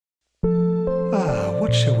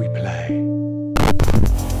What shall we play?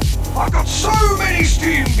 I've got so many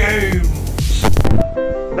Steam games!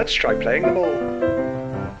 Let's try playing them all.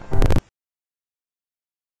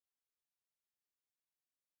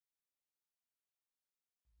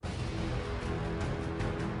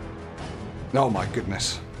 Oh my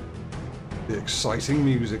goodness. The exciting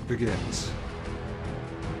music begins.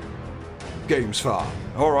 Games Farm.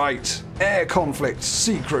 Alright. Air Conflict,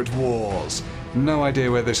 Secret Wars. No idea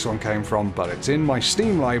where this one came from, but it's in my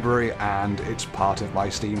Steam library and it's part of my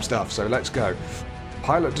Steam stuff. So let's go.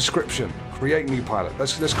 Pilot description. Create new pilot.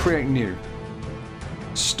 Let's create new.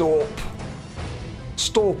 Storples.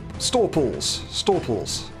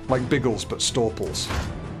 Like Biggles, but Storples.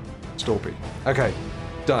 Storpy. Okay.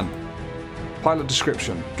 Done. Pilot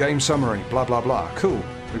description. Game summary. Blah, blah, blah. Cool.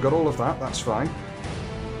 We've got all of that. That's fine.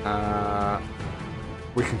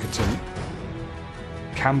 We can continue.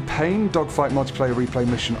 Campaign, dogfight, multiplayer, replay,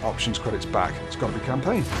 mission, options, credits back. It's got to be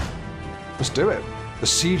campaign. Let's do it. The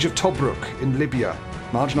Siege of Tobruk in Libya,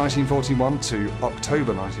 March 1941 to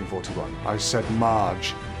October 1941. I said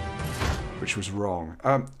March, which was wrong.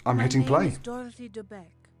 I'm hitting play. My name is Dorothy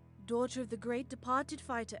Dubec, daughter of the great departed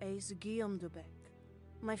fighter ace Guillaume Dubec.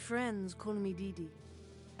 My friends call me Didi.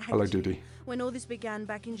 Hello, Didi. When all this began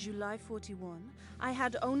back in July 41, I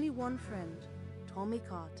had only one friend, Tommy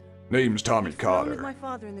Carter. Name's Tommy Carter. With my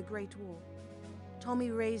father in the Great War. Tommy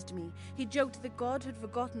raised me. He joked that God had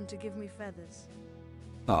forgotten to give me feathers.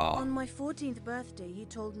 Aww. On my 14th birthday, he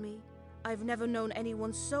told me, "I've never known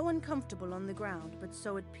anyone so uncomfortable on the ground, but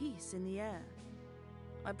so at peace in the air."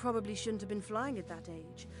 I probably shouldn't have been flying at that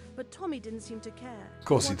age, but Tommy didn't seem to care. Of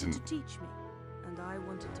course he wanted didn't. to teach me, and I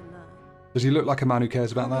wanted to learn. Does he look like a man who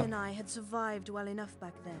cares about Tommy that? and I had survived well enough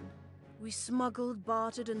back then. We smuggled,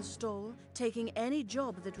 bartered, and stole, taking any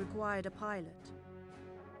job that required a pilot.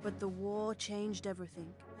 But the war changed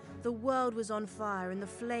everything. The world was on fire and the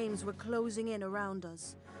flames were closing in around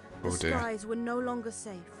us. The Oh dear. skies were no longer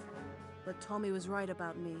safe. But Tommy was right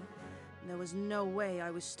about me. There was no way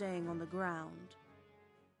I was staying on the ground.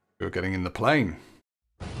 You're getting in the plane.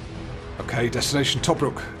 Okay, destination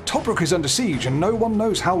Tobruk. Tobruk is under siege and no one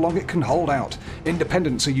knows how long it can hold out.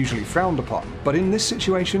 Independents are usually frowned upon, but in this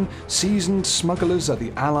situation, seasoned smugglers are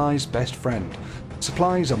the Allies' best friend.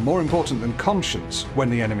 Supplies are more important than conscience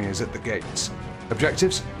when the enemy is at the gates.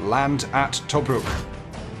 Objectives: land at Tobruk.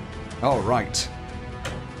 Alright.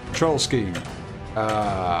 Control scheme.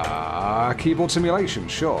 Keyboard simulation,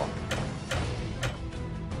 sure.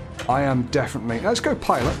 I am definitely... Let's go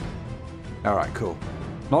pilot. Alright, cool.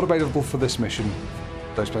 Not available for this mission.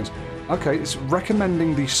 Those planes. Okay, it's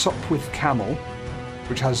recommending the Sopwith Camel,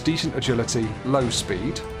 which has decent agility, low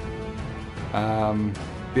speed.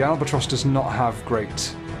 The Albatross does not have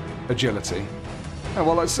great agility. Oh,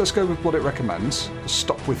 well, let's go with what it recommends. The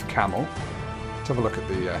Stopwith Camel. Let's have a look at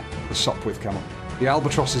the Sopwith Camel. The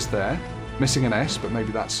Albatross is there, missing an S, but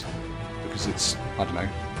maybe that's because it's, I don't know,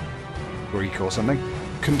 Greek or something.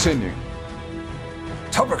 Continue.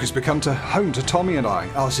 Tobruk has become home to Tommy and I.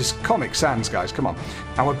 Oh, this is Comic Sans, guys, come on.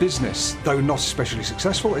 Our business, though not especially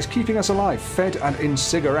successful, is keeping us alive, fed and in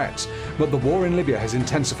cigarettes. But the war in Libya has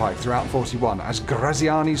intensified throughout 41 as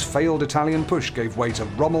Graziani's failed Italian push gave way to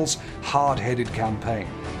Rommel's hard-headed campaign.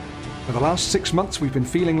 For the last 6 months, we've been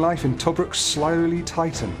feeling life in Tobruk slowly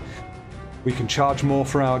tighten. We can charge more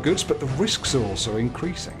for our goods, but the risks are also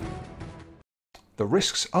increasing. The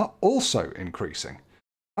risks are also increasing.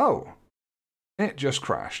 Oh. It just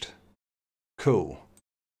crashed. Cool.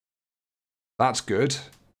 That's good.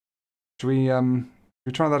 Should we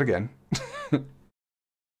try that again?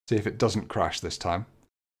 See if it doesn't crash this time.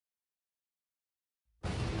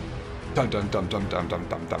 Dum dum dum dum dum dum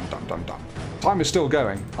dum dum dum dum dum. Time is still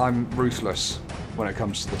going. I'm ruthless when it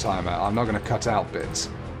comes to the timer. I'm not going to cut out bits,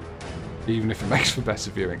 even if it makes for better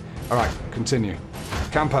viewing. All right, continue.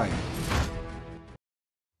 Campaign.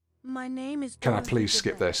 My name is Can I please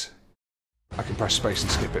skip this? I can press space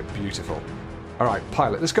and skip it. Beautiful. Alright,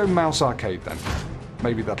 pilot. Let's go mouse arcade then.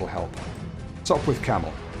 Maybe that'll help. Sopwith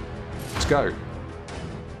Camel. Let's go.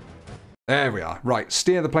 There we are. Right,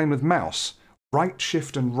 steer the plane with mouse. Right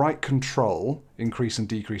shift and right control. Increase and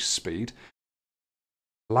decrease speed.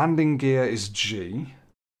 Landing gear is G.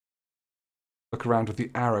 Look around with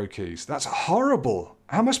the arrow keys. That's horrible.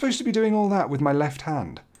 How am I supposed to be doing all that with my left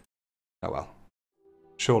hand? Oh well.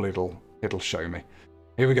 Surely it'll show me.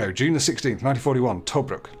 Here we go, June the 16th, 1941,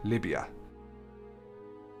 Tobruk, Libya.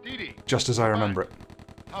 Didi, just as I remember it.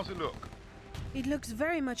 How's it look? It looks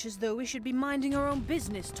very much as though we should be minding our own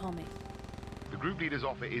business, Tommy. The group leader's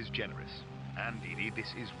offer is generous. And Didi,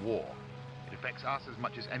 this is war. It affects us as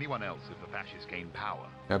much as anyone else if the fascists gain power.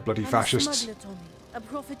 Yeah, bloody I'm fascists. a smuggler, Tommy. A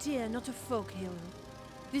profiteer, not a folk hero.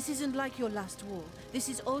 This isn't like your last war. This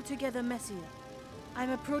is altogether messier.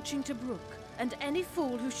 I'm approaching Tobruk, and any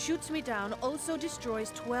fool who shoots me down also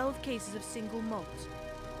destroys 12 cases of single malt.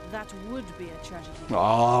 That would be a tragedy.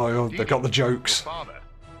 Oh, they got the jokes. Your father,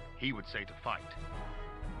 he would say to fight.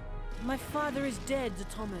 My father is dead,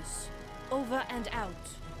 Thomas. Over and out.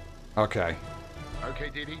 Okay. Okay,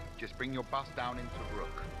 Didi, just bring your bus down into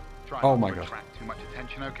Brook. Try Oh not my to God. attract too much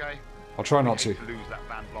attention, okay? I'll try not We to. hate to lose that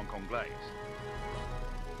Van Blanc Anglaise.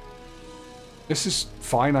 This is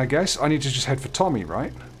fine, I guess. I need to just head for Tommy,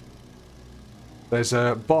 right? There's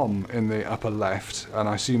a bomb in the upper left, and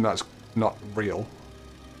I assume that's not real.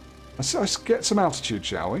 Let's get some altitude,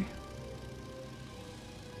 shall we?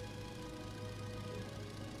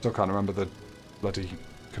 Still can't remember the bloody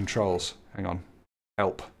controls. Hang on.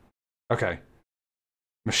 Help. Okay.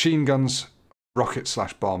 Machine guns,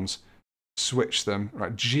 rocket/bombs. Switch them.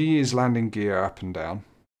 Right, G is landing gear up and down.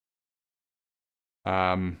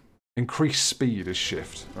 Increase speed is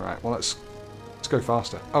shift. Alright, well let's go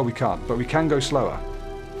faster. Oh, we can't, but we can go slower.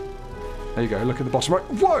 There you go, look at the bottom right.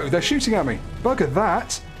 Whoa, they're shooting at me! Bugger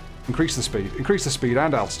that! Increase the speed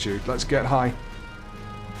and altitude. Let's get high.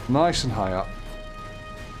 Nice and high up.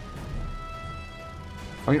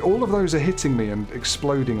 I mean, all of those are hitting me and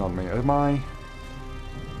exploding on me. Am I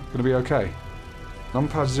going to be okay?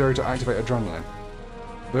 Numpad 0 to activate adrenaline.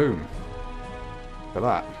 Boom. Look at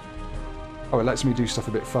that. Oh, it lets me do stuff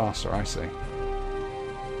a bit faster, I see.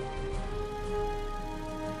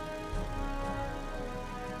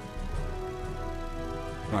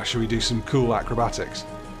 Right, should we do some cool acrobatics?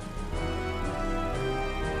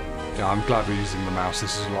 Yeah, I'm glad we're using the mouse.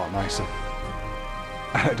 This is a lot nicer.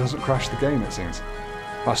 It doesn't crash the game, it seems.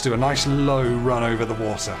 Let's do a nice low run over the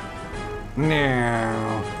water.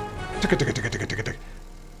 Now,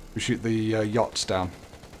 we shoot the yachts down.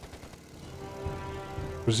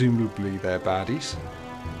 Presumably they're baddies.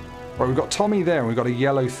 Right, we've got Tommy there and we've got a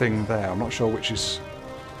yellow thing there. I'm not sure which is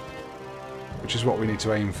what we need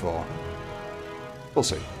to aim for. We'll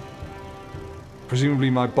see.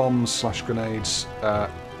 Presumably my bombs/grenades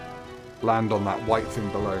land on that white thing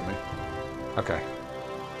below me. Okay.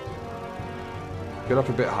 Get up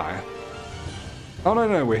a bit higher. Oh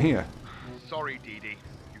no, we're here. Sorry, Didi.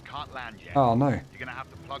 You can't land yet. Oh no. You're going to have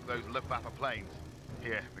to plug those Luftwaffe planes.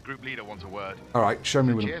 Here, the group leader wants a word. Alright, show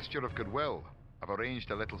me As with a them. gesture of goodwill, I've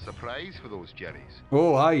arranged a little surprise for those Jerrys.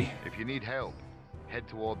 Oh, aye. If you need help, head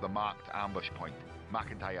toward the marked ambush point.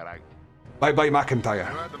 McIntyre out. Bye-bye, You McIntyre.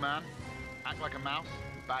 heard the man? Act like a mouse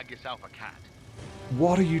and bag yourself a cat.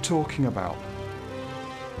 What are you talking about?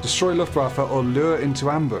 Destroy Luftwaffe or lure into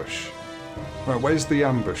ambush? Right, where's the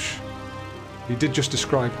ambush? He did just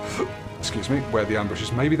describe, excuse me, where the ambush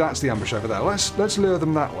is. Maybe that's the ambush over there. Let's lure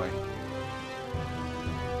them that way.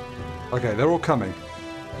 Okay, they're all coming.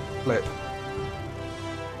 Flip.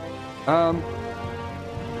 And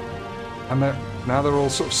now they're all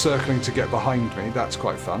sort of circling to get behind me. That's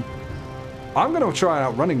quite fun. I'm going to try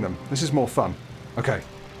outrunning them. This is more fun. Okay,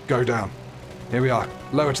 go down. Here we are.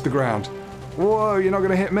 Lower to the ground. Whoa, you're not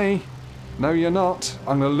going to hit me. No, you're not.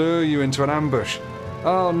 I'm going to lure you into an ambush.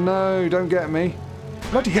 Oh no, don't get me.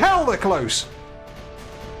 Bloody hell, they're close.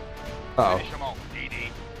 Uh-oh. Finish 'em off,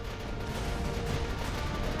 Didi.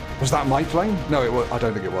 Was that my plane? No, it was. I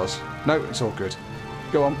don't think it was. No, it's all good.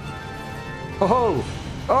 Go on. Oh!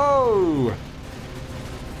 Oh!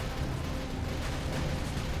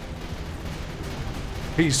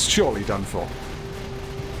 He's surely done for.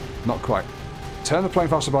 Not quite. Turn the plane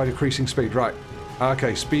faster by decreasing speed. Right.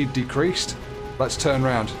 Okay, speed decreased. Let's turn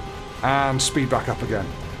round. And speed back up again.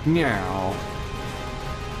 Meow.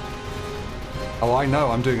 Oh, I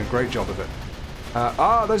know. I'm doing a great job of it.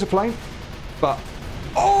 There's a plane. But...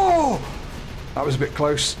 Oh! That was a bit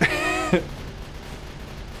close.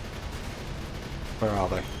 Where are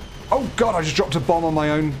they? Oh god, I just dropped a bomb on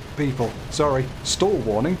my own people. Sorry. Stall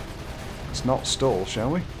warning. Let's not stall,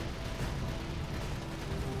 shall we?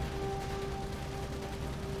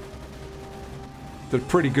 Did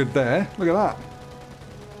pretty good there. Look at that.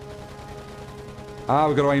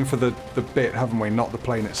 We've got to aim for the bit, haven't we? Not the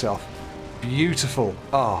plane itself. Beautiful.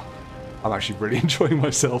 Ah, I'm actually really enjoying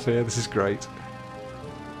myself here. This is great.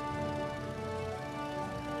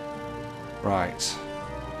 Right.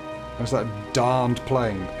 Where's that darned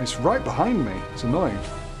plane? It's right behind me. It's annoying.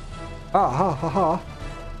 Ha ha.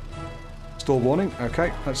 Stall warning.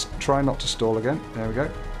 Okay, let's try not to stall again. There we go.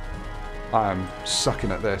 I am sucking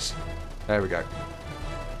at this. There we go.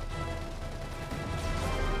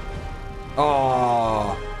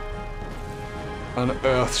 Oh, an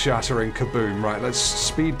earth-shattering kaboom. Right, let's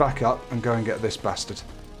speed back up and go and get this bastard.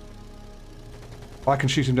 If I can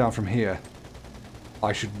shoot him down from here,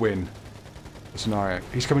 I should win. the scenario.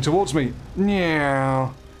 He's coming towards me.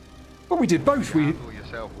 Yeah. Well, we did both. We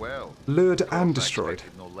yourself well. lured and destroyed.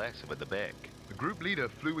 No less about the Beck. The group leader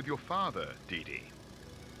flew with your father, Dee Dee.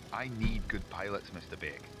 I need good pilots, Mr.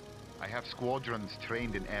 Beck. I have squadrons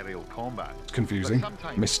trained in aerial combat. It's confusing, But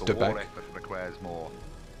sometimes Mr. the war Beck. effort requires more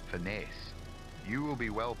finesse. You will be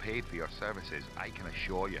well paid for your services, I can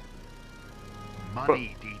assure you.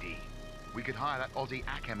 Money, Dee Dee. We could hire that Aussie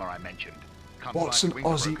Ackhammer I mentioned. Can't What's fly an the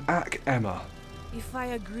wings Aussie broken. ack, Emma? If I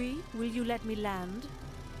agree, will you let me land?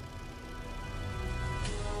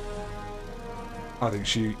 I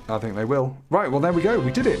think they will. Right, well there we go.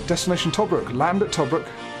 We did it. Destination Tobruk. Land at Tobruk.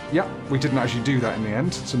 Yep, we didn't actually do that in the end.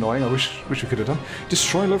 It's annoying. I wish we could have done.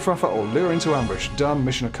 Destroy Luftwaffe or lure into ambush. Done.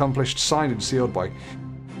 Mission accomplished. Signed and sealed by,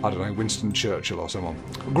 I don't know, Winston Churchill or someone.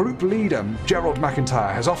 Group leader Gerald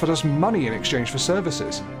McIntyre has offered us money in exchange for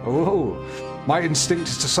services. Oh, my instinct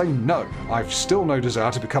is to say no. I've still no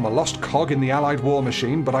desire to become a lost cog in the Allied war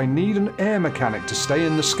machine, but I need an air mechanic to stay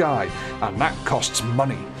in the sky, and that costs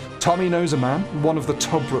money. Tommy knows a man, one of the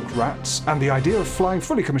Tobruk rats, and the idea of flying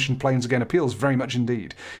fully commissioned planes again appeals very much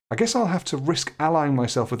indeed. I guess I'll have to risk allying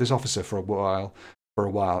myself with this officer for a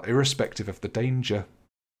while, irrespective of the danger.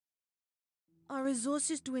 Our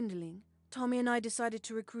resources dwindling, Tommy and I decided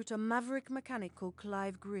to recruit a maverick mechanic called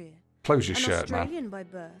Clive Greer. Close your An shirt, man. Australian by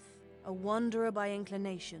birth, a wanderer by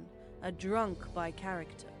inclination, a drunk by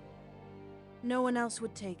character. No one else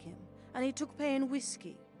would take him, and he took pay in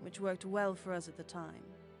whiskey, which worked well for us at the time.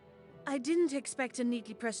 I didn't expect a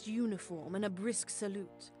neatly pressed uniform and a brisk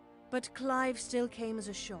salute, but Clive still came as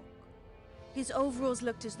a shock. His overalls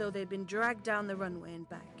looked as though they'd been dragged down the runway and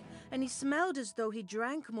back, and he smelled as though he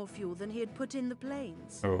drank more fuel than he had put in the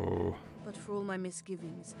planes. Oh. But for all my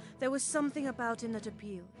misgivings, there was something about him that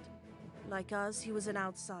appealed. Like us, he was an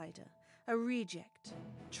outsider, a reject,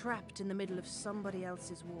 trapped in the middle of somebody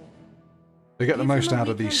else's war. They get the Give most him a out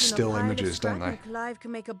of these weekend in a still pilot images, don't strike they? and Clive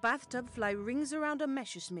can make a bathtub fly rings around a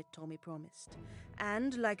Messerschmitt, Tommy promised.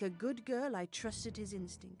 And like a good girl, I trusted his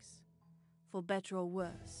instincts. For better or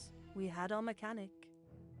worse, we had our mechanic.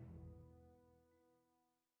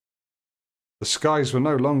 The skies were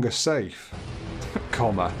no longer safe.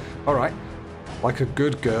 Comma. Alright. Like a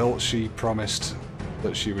good girl, she promised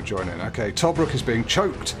that she would join in. Okay, Tobruk is being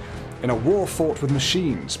choked. In a war fought with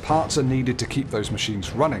machines, parts are needed to keep those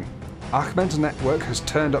machines running. Ahmed's network has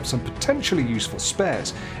turned up some potentially useful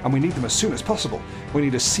spares, and we need them as soon as possible. We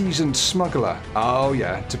need a seasoned smuggler. Oh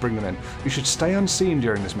yeah, to bring them in. You should stay unseen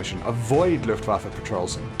during this mission. Avoid Luftwaffe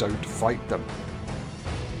patrols. Don't fight them.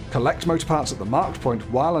 Collect motor parts at the marked point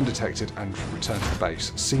while undetected and return to the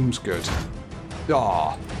base. Seems good.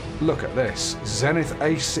 Ah, look at this. Zenith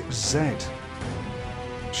A6Z.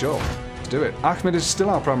 Sure, let's do it. Ahmed is still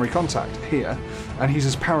our primary contact here, and he's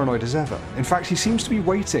as paranoid as ever. In fact, he seems to be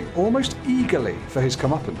waiting, almost eagerly, for his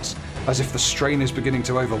comeuppance, as if the strain is beginning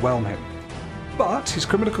to overwhelm him. But his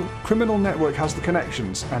criminal network has the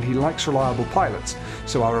connections, and he likes reliable pilots,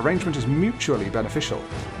 so our arrangement is mutually beneficial.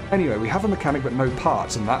 Anyway, we have a mechanic but no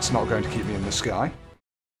parts, and that's not going to keep me in the sky.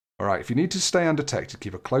 Alright, if you need to stay undetected,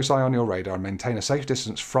 keep a close eye on your radar and maintain a safe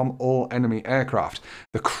distance from all enemy aircraft.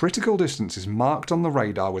 The critical distance is marked on the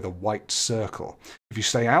radar with a white circle. If you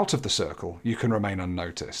stay out of the circle, you can remain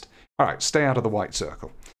unnoticed. Alright, stay out of the white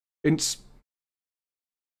circle. Is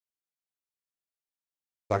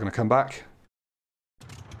that going to come back?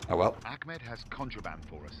 Oh well. Ahmed has contraband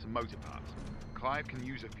for us, some motor parts. Clive can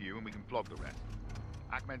use a few and we can flog the rest.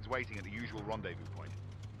 Ahmed's waiting at the usual rendezvous point,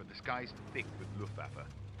 but the sky's thick with Luftwaffe.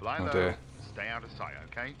 Fly low, dear. stay out of sight,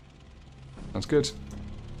 okay? That's good.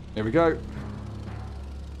 Here we go.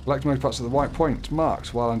 Collect motor parts at the white point,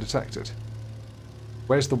 marked while undetected.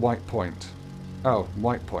 Where's the white point? Oh,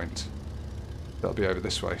 white point. That'll be over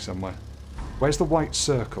this way somewhere. Where's the white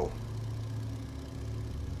circle?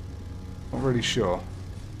 Not really sure.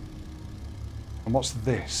 And what's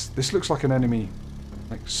this? This looks like an enemy,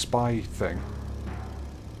 like, spy thing.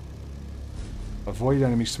 Avoid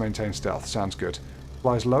enemies to maintain stealth. Sounds good.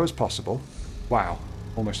 Fly as low as possible. Wow.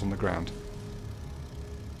 Almost on the ground.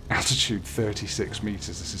 Altitude 36 meters.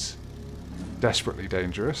 This is desperately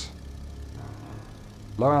dangerous.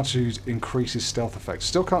 Low altitude increases stealth effect.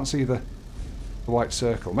 Still can't see the white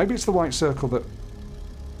circle. Maybe it's the white circle that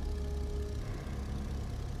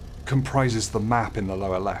comprises the map in the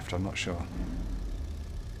lower left. I'm not sure.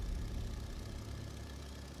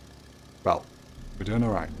 Well, we're doing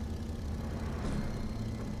alright.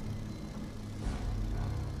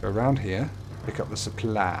 Go around here, pick up the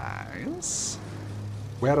supplies.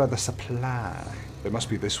 Where are the supplies? They must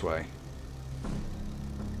be this way.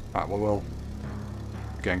 Right, well, we'll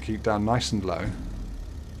again keep down nice and low.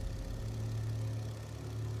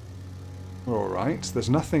 We're alright. There's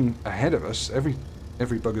nothing ahead of us. Every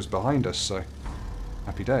bugger's behind us, so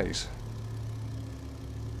happy days.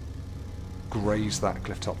 Graze that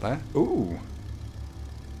cliff top there. Ooh.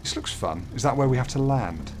 This looks fun. Is that where we have to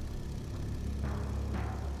land?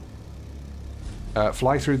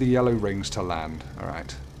 Fly through the yellow rings to land.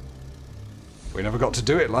 Alright. We never got to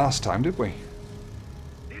do it last time, did we?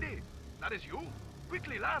 Didi, that is you.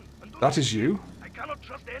 Quickly land. And That is you? I cannot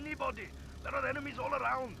trust anybody. There are enemies all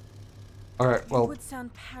around. Alright, well... You would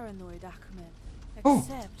sound paranoid, Ahmed. Oh.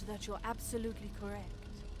 Except that you're absolutely correct.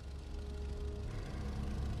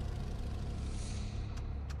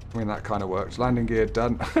 I mean, that kind of worked. Landing gear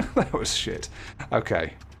done. That was shit.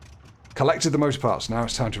 Okay. Collected the most parts. Now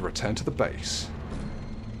it's time to return to the base.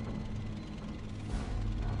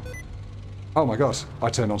 Oh my god. I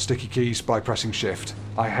turned on sticky keys by pressing shift.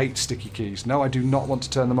 I hate sticky keys. No, I do not want to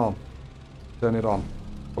turn them on. Turn it on.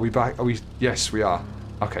 Are we back? Are we... Yes, we are.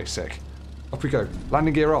 Okay, sick. Up we go.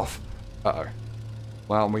 Landing gear off. Uh-oh.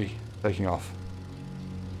 Why aren't we taking off?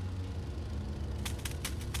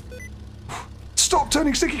 Stop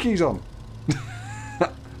turning sticky keys on!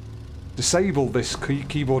 Disable this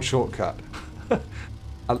keyboard shortcut.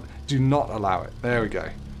 Do not allow it. There we go.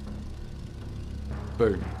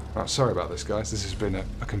 Boom. Right, sorry about this, guys. This has been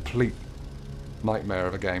a complete nightmare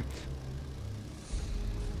of a game.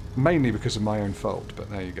 Mainly because of my own fault, but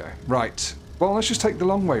there you go. Right. Well, let's just take the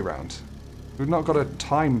long way round. We've not got a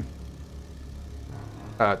time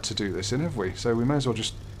to do this in, have we? So we may as well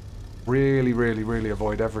just really, really, really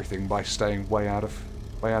avoid everything by staying way out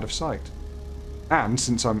of sight. And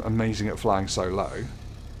since I'm amazing at flying so low,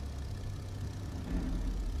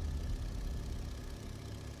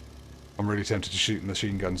 I'm really tempted to shoot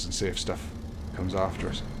machine guns and see if stuff comes after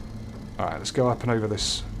us. Alright, let's go up and over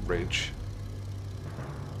this ridge.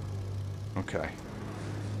 Okay.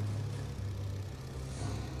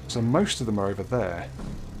 So most of them are over there.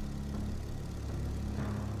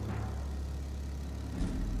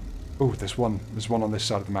 Oh, there's one on this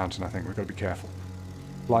side of the mountain, I think. We've got to be careful.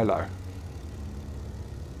 Fly low.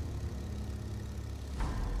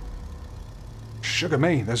 Sugar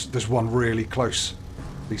me, there's one really close.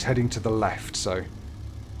 He's heading to the left, so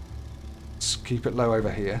let's keep it low over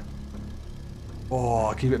here.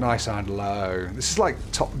 Oh, keep it nice and low. This is like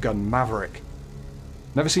Top Gun Maverick.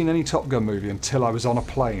 Never seen any Top Gun movie until I was on a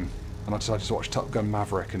plane and I decided to watch Top Gun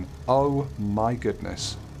Maverick, and oh my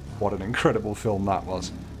goodness, what an incredible film that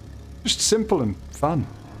was. Just simple and fun.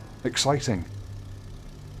 Exciting.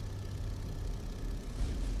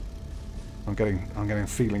 I'm getting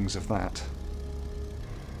feelings of that.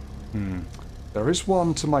 There is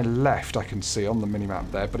one to my left I can see on the minimap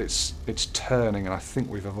there, but it's turning and I think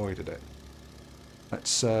we've avoided it.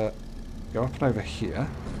 Let's go up and over here.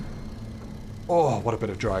 Oh, what a bit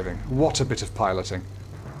of driving. What a bit of piloting.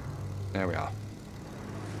 There we are.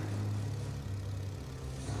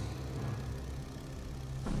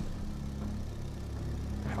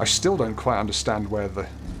 I still don't quite understand where the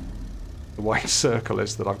white circle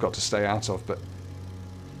is that I've got to stay out of, but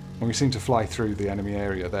we seem to fly through the enemy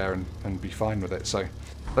area there and be fine with it. So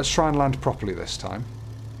let's try and land properly this time.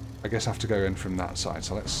 I guess I have to go in from that side,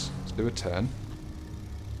 so let's do a turn.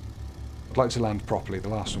 I'd like to land properly. The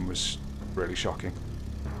last one was really shocking.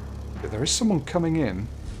 But there is someone coming in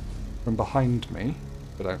from behind me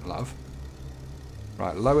that I don't love.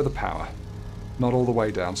 Right, lower the power. Not all the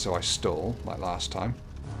way down so I stall, like last time.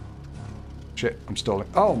 Shit, I'm stalling.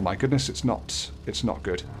 Oh my goodness, it's not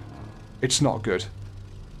good. It's not good.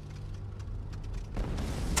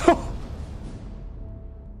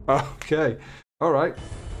 Okay, alright.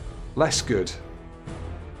 Less good.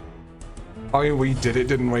 I mean, we did it,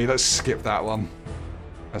 didn't we? Let's skip that one.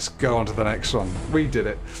 Let's go on to the next one. We did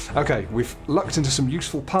it. Okay, we've lucked into some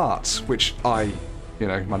useful parts, which I,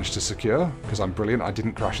 managed to secure, because I'm brilliant. I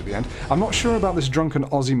didn't crash at the end. I'm not sure about this drunken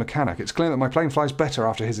Aussie mechanic. It's clear that my plane flies better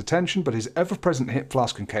after his attention, but his ever-present hip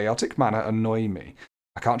flask and chaotic manner annoy me.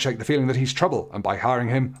 I can't shake the feeling that he's trouble, and by hiring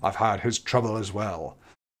him, I've hired his trouble as well.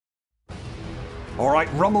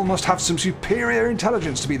 Alright, Rommel must have some superior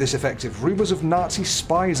intelligence to be this effective. Rumours of Nazi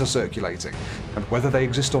spies are circulating, and whether they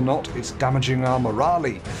exist or not, it's damaging our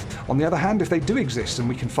morale. On the other hand, if they do exist and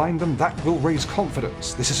we can find them, that will raise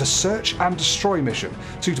confidence. This is a search and destroy mission,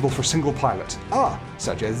 suitable for a single pilot.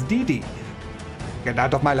 Such as Didi. Get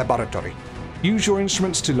out of my laboratory. Use your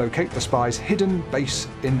instruments to locate the spy's hidden base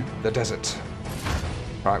in the desert.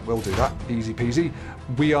 Alright, we'll do that. Easy peasy.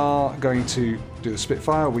 We are going to do the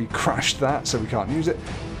Spitfire. We crashed that, so we can't use it.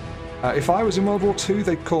 If I was in World War II,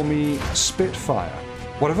 they'd call me Spitfire.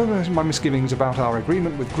 Whatever my misgivings about our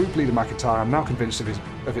agreement with Group Leader McIntyre, I'm now convinced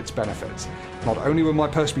of its benefits. Not only will my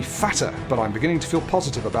purse be fatter, but I'm beginning to feel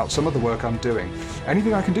positive about some of the work I'm doing.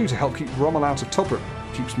 Anything I can do to help keep Rommel out of Tobruk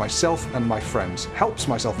helps myself and my friends.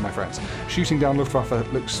 Shooting down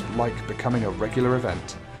Luftwaffe looks like becoming a regular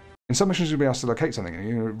event. In some missions, you'll be asked to locate something.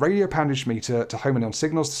 Radio poundage me to home in on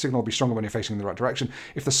signals. The signal will be stronger when you're facing in the right direction.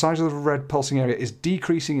 If the size of the red pulsing area is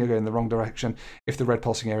decreasing, you're going in the wrong direction. If the red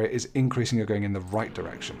pulsing area is increasing, you're going in the right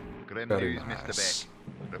direction. Grim Very news, nice. Mr.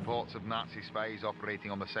 Beck. Reports of Nazi spies operating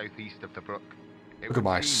on the southeast of Tobruk. Look at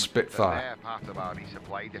my Spitfire. They're part of our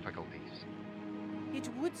resupply difficulties. It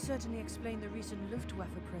would certainly explain the recent Luftwaffe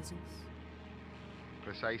presence.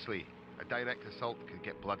 Precisely. A direct assault could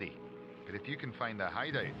get bloody. But if you can find their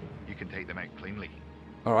hideout, you can take them out cleanly.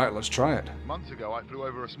 Alright, let's try it. Months ago, I flew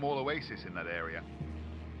over a small oasis in that area.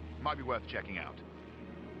 Might be worth checking out.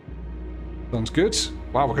 Sounds good.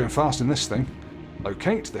 Wow, we're going fast in this thing.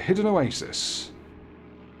 Locate the hidden oasis.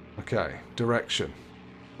 Okay, direction.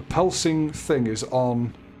 The pulsing thing is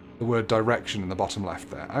on the word direction in the bottom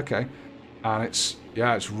left there. Okay. And it's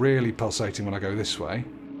really pulsating when I go this way.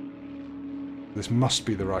 This must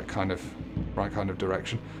be the right kind of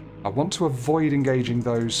direction. I want to avoid engaging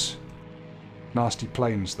those nasty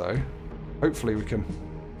planes, though. Hopefully we can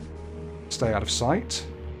stay out of sight.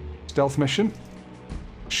 Stealth mission.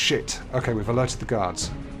 Shit. Okay, we've alerted the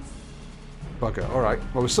guards. Bugger. Alright.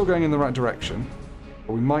 Well, we're still going in the right direction.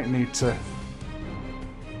 But we might need to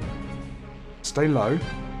stay low.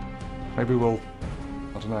 Maybe we'll...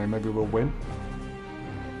 I don't know, maybe we'll win.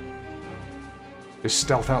 Is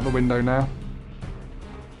stealth out the window now?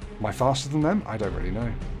 Am I faster than them? I don't really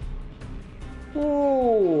know.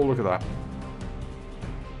 Oh, look at that.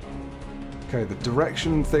 Okay, the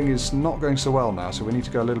direction thing is not going so well now, so we need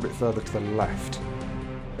to go a little bit further to the left,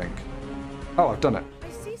 I think. Oh, I've done it. I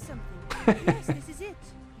see something. Yes, this is it.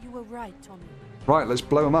 You were right, Tommy. Right, let's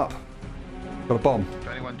blow them up. Got a bomb. If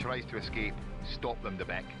anyone tries to escape, stop them,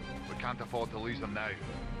 Beck. We can't afford to lose them now.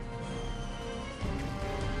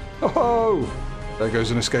 Oh! There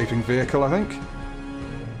goes an escaping vehicle, I think.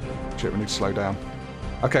 Shit, we need to slow down.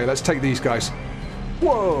 Okay, let's take these guys.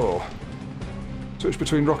 Whoa! Switch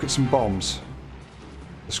between rockets and bombs.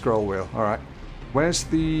 The scroll wheel, alright. Where's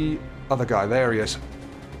the other guy? There he is.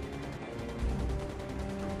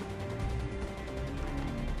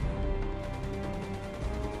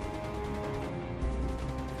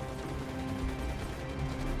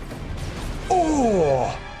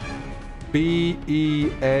 Oh!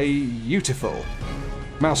 B-E-A, beautiful.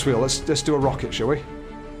 Mouse wheel, let's do a rocket, shall we?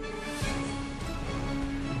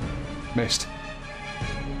 Missed.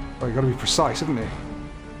 Oh, you've got to be precise, haven't you?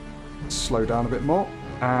 Let's slow down a bit more,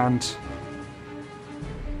 and...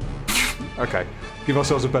 okay, give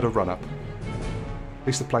ourselves a better run-up. At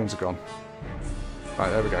least the planes are gone. Right,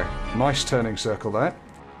 there we go. Nice turning circle there.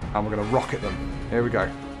 And we're going to rocket them. Here we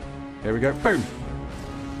go. Here we go. Boom!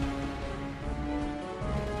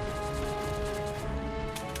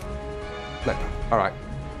 Flip. Alright.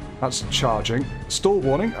 That's charging. Stall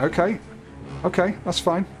warning. Okay. Okay, that's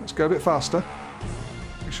fine. Let's go a bit faster.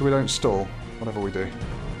 Make sure we don't stall, whatever we do.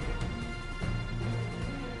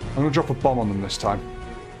 I'm going to drop a bomb on them this time.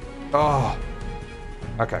 Oh!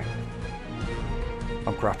 Okay.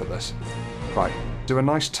 I'm crap at this. Right. Do a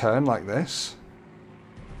nice turn like this.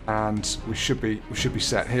 And we should be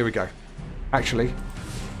set. Here we go. Actually...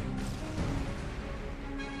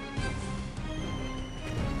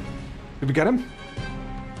 did we get him?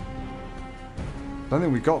 I don't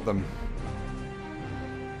think we got them.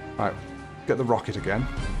 Right, get the rocket again.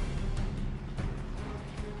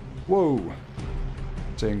 Whoa.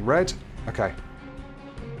 Seeing red. Okay.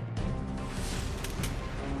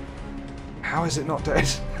 How is it not dead?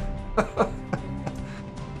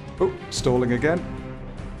 Oh, stalling again.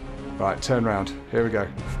 Right, turn round. Here we go.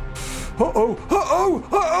 Uh-oh! Uh-oh!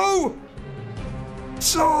 Uh-oh!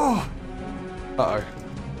 So! Uh-oh.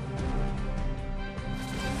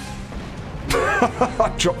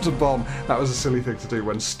 I dropped a bomb. That was a silly thing to do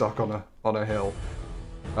when stuck on a hill.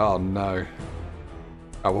 Oh no.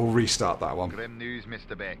 Oh, we'll restart that one. Grim news,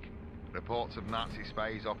 Mr. Beck. Reports of Nazi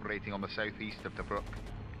spies operating on the southeast of Tobruk.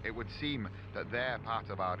 It would seem that they're part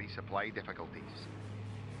of our resupply difficulties.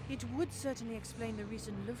 It would certainly explain the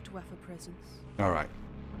recent Luftwaffe presence. Alright.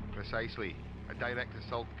 Precisely. A direct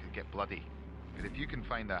assault could get bloody. But if you can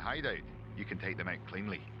find their hideout, you can take them out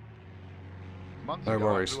cleanly. Months No ago,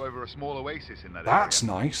 worries. I flew over a small oasis in that That's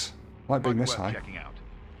area. nice. I like being this Worth high. checking out.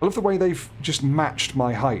 I love the way they've just matched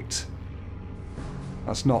my height.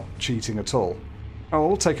 That's not cheating at all. Oh,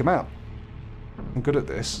 we'll take them out. I'm good at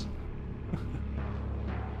this.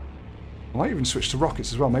 I might even switch to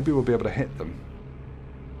rockets as well. Maybe we'll be able to hit them.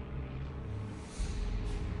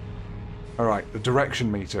 Alright, the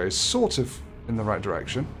direction meter is sort of in the right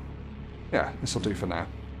direction. Yeah, this will do for now.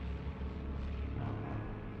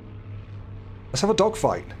 Let's have a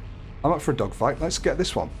dogfight. I'm up for a dogfight. Let's get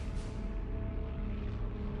this one.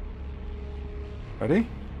 Ready?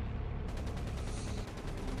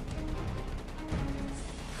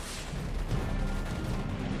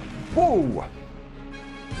 Whoa!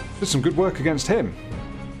 Did some good work against him.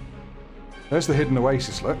 There's the hidden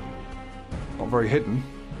oasis, look. Not very hidden.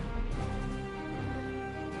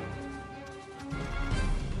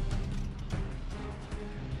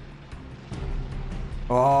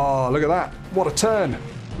 Oh, look at that. What a turn.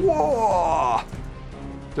 Whoa!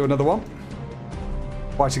 Do another one.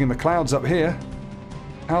 Fighting in the clouds up here.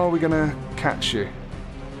 How are we going to catch you?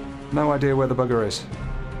 No idea where the bugger is.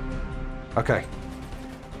 Okay.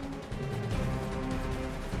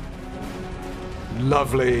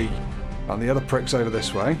 Lovely. And the other prick's over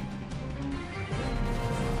this way.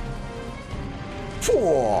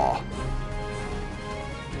 4.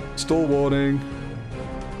 Stall warning.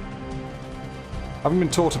 I haven't been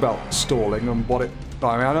taught about stalling and what it...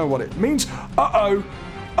 I mean, I know what it means. Uh-oh!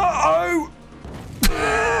 Uh-oh!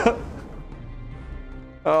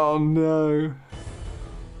 Oh, no.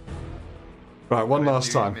 Right, one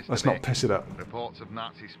last time. Let's not piss it up. Reports of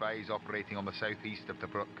Nazi spies operating on the southeast of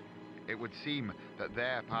Tobruk. It would seem that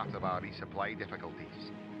they're part of our resupply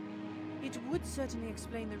difficulties. It would certainly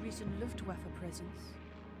explain the recent Luftwaffe presence.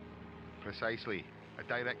 Precisely. A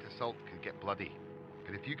direct assault could get bloody.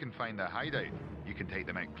 But if you can find their hideout, you can take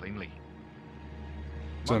them out cleanly.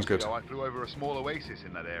 Sounds good. Months ago, I flew over a small oasis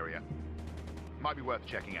in that area. Might be worth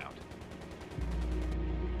checking out.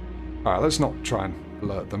 Alright, let's not try and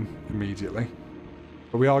alert them immediately.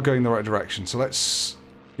 But we are going the right direction, so let's...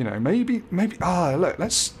 You know, maybe... Ah, look,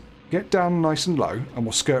 let's get down nice and low, and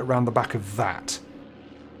we'll skirt around the back of that.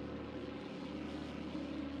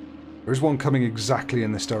 There is one coming exactly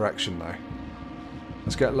in this direction, though.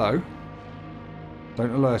 Let's get low.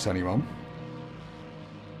 Don't alert anyone.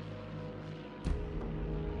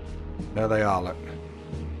 There they are, look.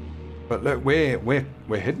 But look, we're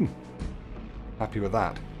hidden. Happy with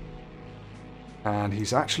that. And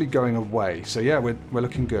he's actually going away. So yeah, we're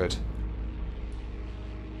looking good.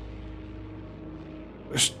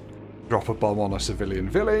 Just drop a bomb on a civilian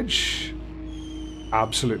village.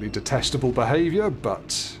 Absolutely detestable behaviour,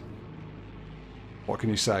 but what can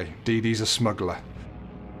you say? DD's a smuggler.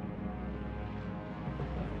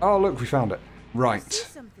 Oh, look, we found it. Right. I see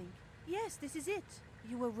something. Yes, this is it.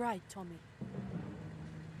 You were right, Tommy.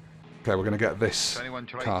 Okay, we're going to get this If anyone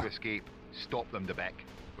tries car. to escape, stop them, Debeck.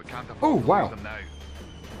 We can't afford Oh, to wow. lose them now.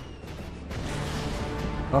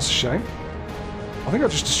 That's a shame. I think I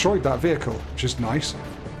just destroyed that vehicle, which is nice.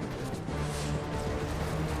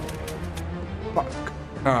 Fuck.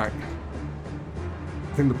 Alright.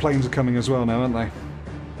 I think the planes are coming as well now, aren't they?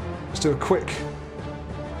 Let's do a quick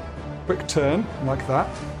turn, like that.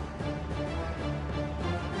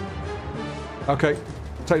 Okay,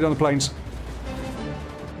 take down the planes.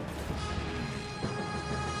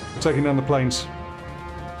 Taking down the planes.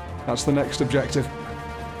 That's the next objective.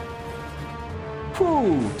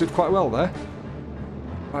 Whew, did quite well there.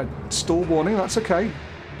 Right, stall warning, that's okay.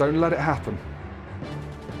 Don't let it happen.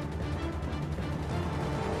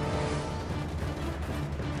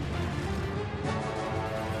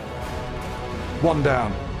 One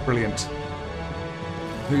down. Brilliant.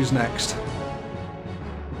 Who's next?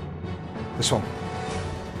 This one.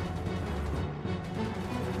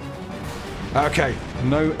 Okay,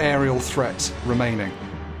 no aerial threat remaining.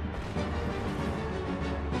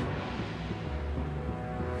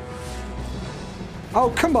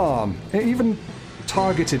 Oh, come on! It even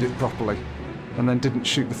targeted it properly and then didn't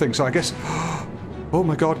shoot the thing. So I guess... Oh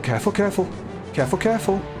my god, careful, careful. Careful,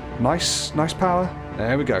 careful. Nice, nice power.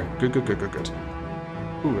 There we go. Good, good, good, good, good.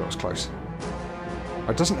 Ooh, that was close.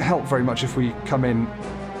 It doesn't help very much if we come in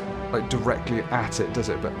like directly at it, does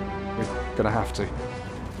it? But we're gonna have to.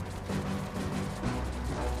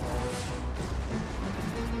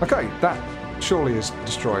 Okay, that surely is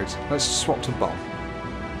destroyed. Let's swap to bomb.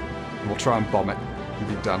 And we'll try and bomb it and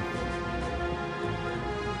be done.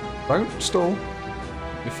 Don't stall.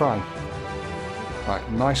 You're fine.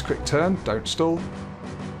 Right, nice quick turn. Don't stall.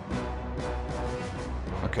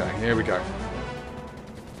 Okay, here we go.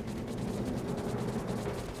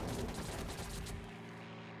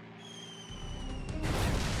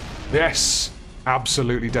 Yes!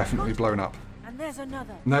 Absolutely, definitely blown up. And there's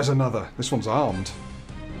another. And there's another. This one's armed.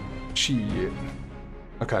 Shit.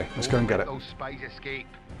 Okay, let's go and get it. Those spies escape.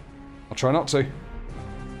 I'll try not to.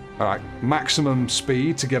 Alright, maximum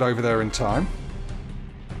speed to get over there in time.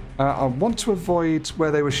 I want to avoid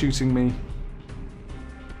where they were shooting me.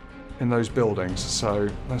 in those buildings. So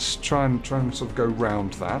let's try and sort of go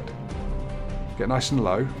round that. Get nice and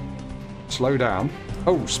low. Slow down.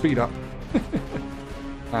 Oh, speed up.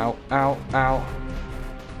 Ow, ow, ow.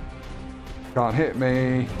 Can't hit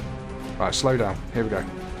me. Right, slow down. Here we go.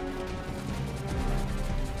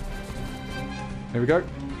 Here we go.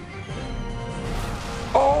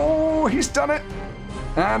 Oh, he's done it!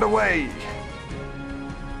 And away!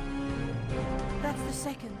 That's the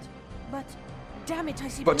second. But damn it, I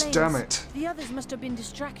see But delays. damn it. The others must have been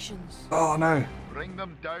distractions. Oh no. Bring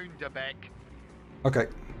them down, Debeck. Okay.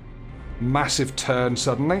 Massive turn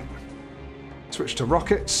suddenly. Switch to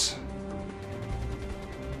rockets.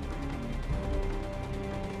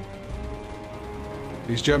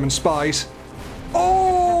 These German spies.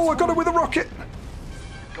 Oh, I got it with a rocket!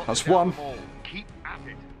 That's one. Keep at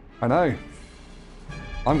it. I know.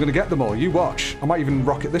 I'm going to get them all. You watch. I might even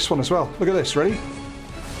rocket this one as well. Look at this. Ready?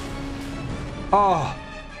 Ah!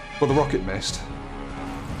 Oh, well, the rocket missed.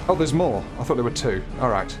 Oh, there's more. I thought there were two. All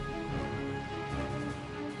right.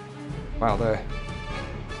 Wow, they're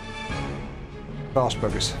fast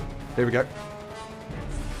buggers. Here we go.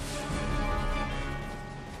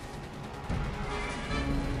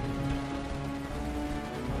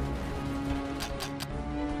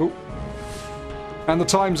 Oh. And the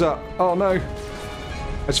time's up. Oh no.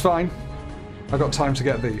 It's fine. I've got time to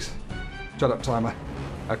get these. Shut up, timer.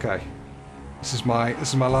 Okay. This is my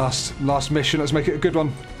last mission. Let's make it a good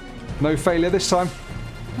one. No failure this time.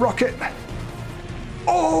 Rocket.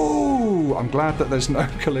 Oh! I'm glad that there's no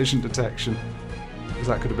collision detection, because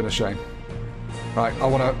that could have been a shame. Right, I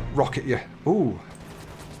want to rocket you. Ooh.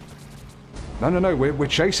 No, we're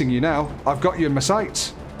chasing you now. I've got you in my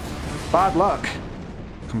sights. Bad luck.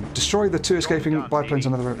 Destroy the two escaping biplanes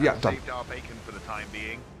on the road. Yeah, done. Saved our bacon for the time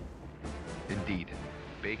being. Indeed,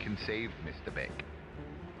 bacon saved, Mr. Beck.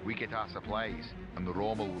 We get our supplies, and the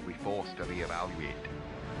Rommel will be forced to reevaluate.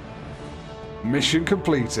 Mission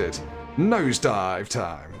completed. Nosedive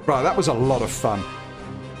time. Right, that was a lot of fun.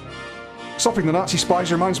 Stopping the Nazi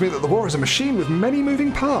spies reminds me that the war is a machine with many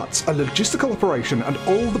moving parts, a logistical operation, and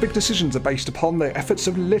all the big decisions are based upon the efforts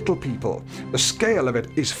of little people. The scale of it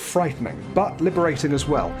is frightening, but liberating as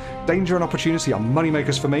well. Danger and opportunity are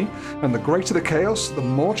moneymakers for me, and the greater the chaos, the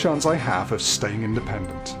more chance I have of staying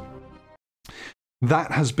independent.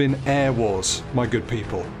 That has been Air Wars, my good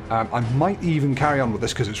people. I might even carry on with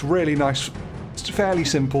this because it's really nice. It's fairly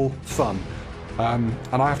simple, fun. And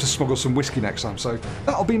I have to smuggle some whiskey next time, so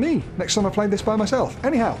that'll be me next time I play this by myself.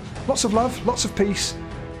 Anyhow, lots of love, lots of peace.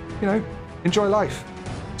 You know, enjoy life.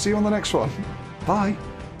 See you on the next one. Bye.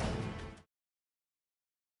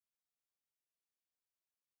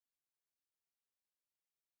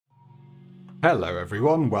 Hello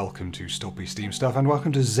everyone, welcome to STORPEY'S Steam Stuff and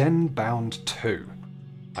welcome to Zen Bound 2.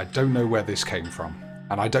 I don't know where this came from,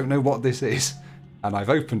 and I don't know what this is. And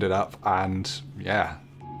I've opened it up and, yeah,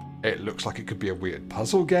 it looks like it could be a weird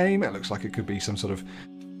puzzle game. It looks like it could be some sort of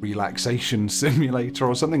relaxation simulator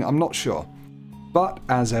or something. I'm not sure. But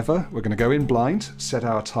as ever, we're going to go in blind, set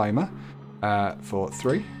our timer for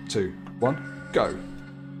 3, 2, 1, go.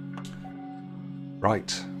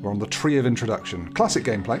 Right, we're on the Tree of Introduction. Classic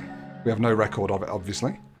gameplay. We have no record of it,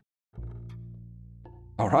 obviously.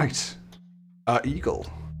 Alright. Eagle.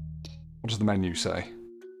 What does the menu say?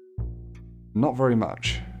 Not very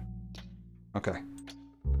much. Okay.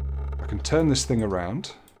 I can turn this thing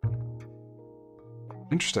around.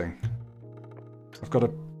 Interesting. I've got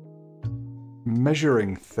a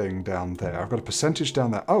measuring thing down there. I've got a percentage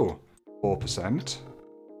down there. Oh, 4%.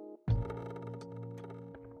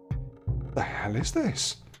 The hell is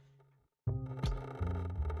this?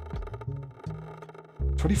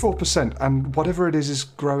 24%, and whatever it is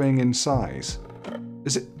growing in size.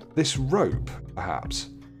 Is it this rope, perhaps?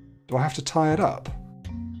 Do I have to tie it up?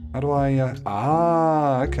 How do I...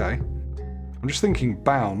 okay. I'm just thinking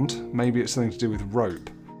bound. Maybe it's something to do with rope.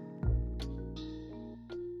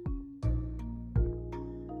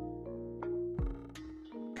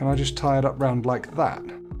 Can I just tie it up round like that?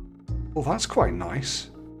 Well, that's quite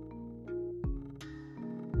nice.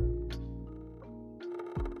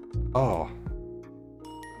 Oh.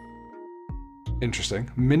 Interesting.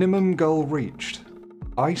 Minimum goal reached.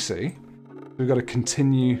 I see. We've got to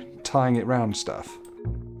continue tying it round stuff.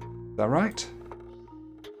 Is that right?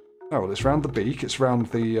 Oh, well, it's round the beak, it's round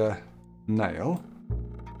the nail.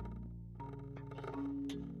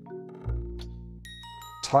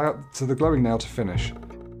 Tie up to the glowing nail to finish.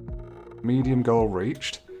 Medium goal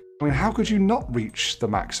reached. I mean, how could you not reach the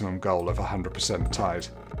maximum goal of 100% tied?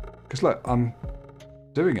 Because look, I'm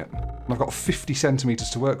doing it. And I've got 50 centimetres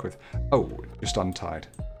to work with. Oh, just untied.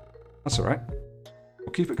 That's alright.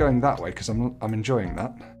 We'll keep it going that way because I'm enjoying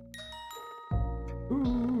that.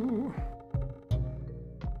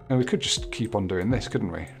 And we could just keep on doing this,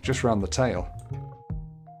 couldn't we? Just round the tail.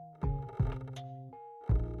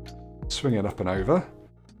 Swing it up and over.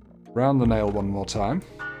 Round the nail one more time.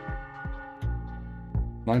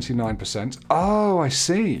 99%. Oh, I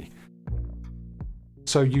see.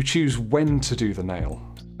 So you choose when to do the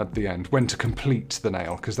nail at the end, when to complete the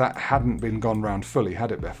nail, because that hadn't been gone round fully,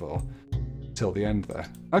 had it, before? Till the end there.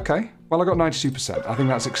 Okay, well I got 92%. I think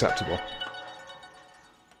that's acceptable.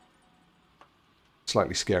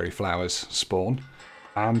 Slightly scary flowers spawn.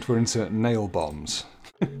 And we're into nail bombs.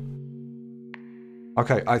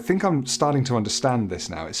 Okay, I think I'm starting to understand this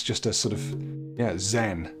now. It's just a sort of, yeah,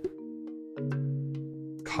 Zen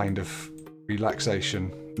kind of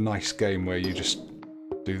relaxation, nice game where you just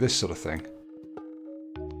do this sort of thing.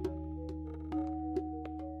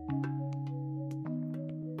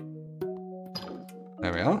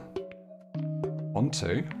 There we are. 1,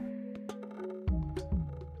 2.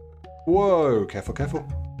 Whoa, careful, careful.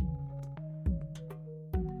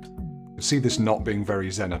 I see this not being very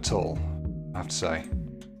Zen at all, I have to say.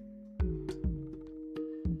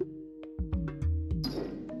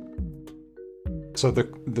 So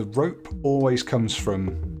the rope always comes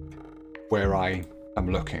from where I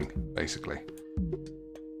am looking, basically.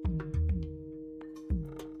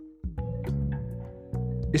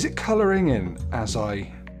 Is it colouring in as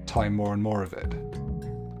I tie more and more of it?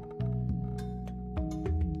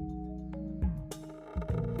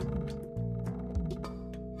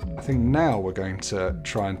 I think now we're going to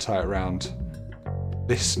try and tie it around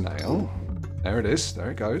this nail. There it is,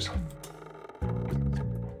 there it goes.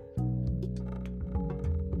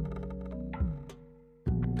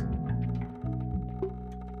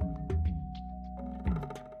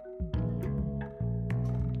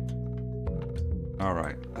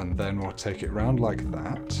 Alright, and then we'll take it round like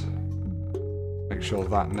that. Make sure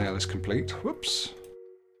that nail is complete. Whoops.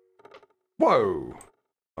 Whoa!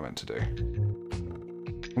 I meant to do.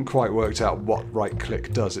 Haven't quite worked out what right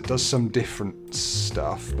click does. It does some different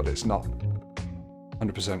stuff, but it's not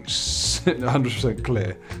 100%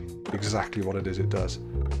 clear exactly what it is it does.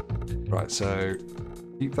 Right, so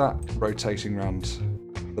keep that rotating around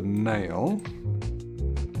the nail.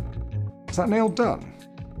 Is that nail done?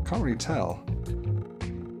 Can't really tell.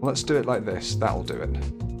 Well, let's do it like this. That'll do it.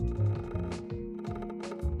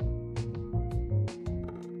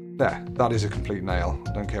 There, that is a complete nail.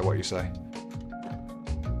 Don't care what you say.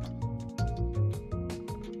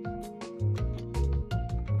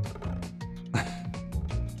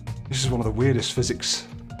 This is one of the weirdest physics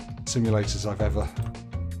simulators I've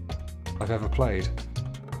ever played.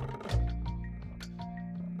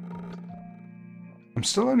 I'm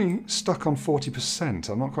still only stuck on 40%.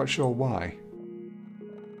 I'm not quite sure why.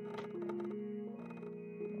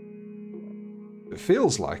 It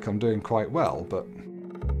feels like I'm doing quite well, but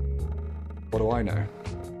what do I know?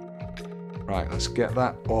 Right, let's get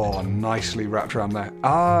that. Oh, nicely wrapped around there.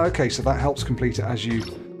 Ah, okay, so that helps complete it as you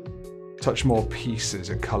touch more pieces.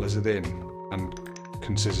 It colours it in and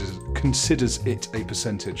considers it a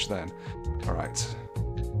percentage then. All right.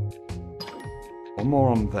 One more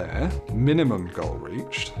on there. Minimum goal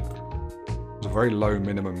reached. It's a very low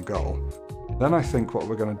minimum goal. Then I think what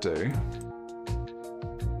we're going to do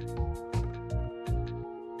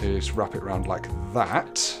is wrap it around like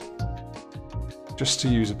that, just to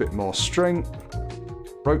use a bit more string,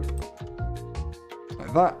 rope,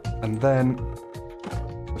 like that, and then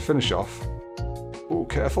to finish off, oh,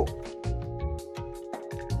 careful.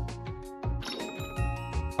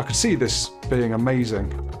 I could see this being amazing.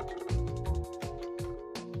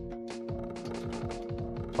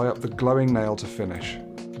 Tie up the glowing nail to finish.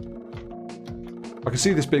 I could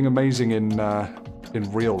see this being amazing in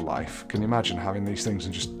real life. Can you imagine having these things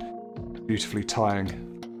and just beautifully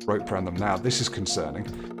tying rope around them? Now, this is concerning.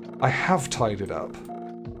 I have tied it up,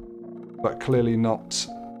 but clearly not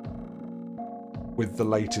with the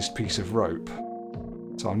latest piece of rope.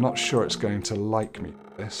 So I'm not sure it's going to like me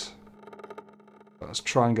with this. But let's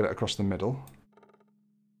try and get it across the middle.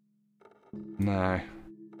 No.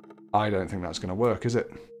 I don't think that's going to work, is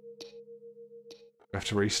it? We have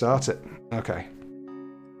to restart it. Okay.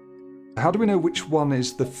 How do we know which one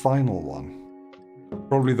is the final one?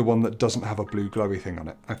 Probably the one that doesn't have a blue glowy thing on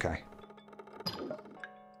it. Okay.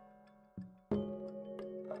 Well,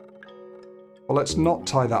 let's not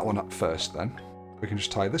tie that one up first then. We can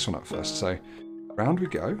just tie this one up first. So, round we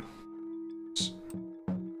go.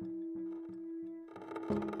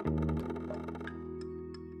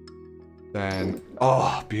 Then,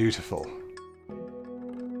 oh, beautiful.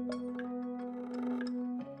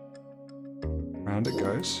 Round it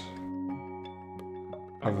goes.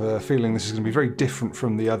 I have a feeling this is going to be very different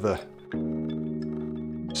from the other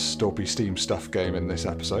Storpey Steam stuff game in this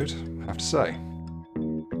episode, I have to say.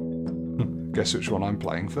 Guess which one I'm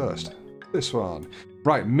playing first. This one.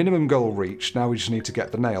 Right, minimum goal reached. Now we just need to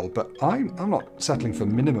get the nail, but I'm not settling for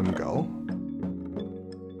minimum goal.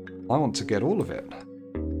 I want to get all of it.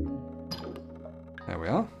 There we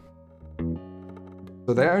are.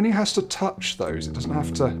 So they only has to touch those. It doesn't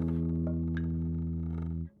have to...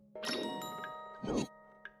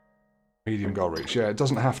 Medium goal reach. Yeah, it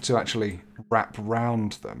doesn't have to actually wrap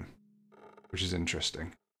round them, which is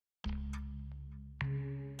interesting. I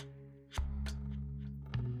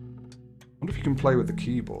wonder if you can play with the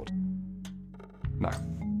keyboard. No.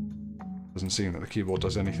 Doesn't seem that the keyboard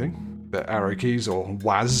does anything. The arrow keys or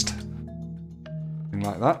WASD. Thing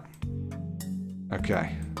like that.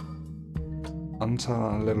 Okay.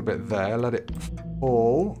 Untie a little bit there. Let it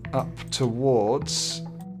fall up towards...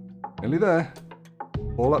 Nearly there.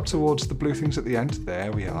 Fall up towards the blue things at the end.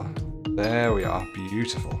 There we are. There we are.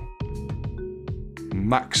 Beautiful.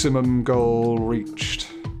 Maximum goal reached.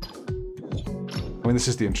 I mean, this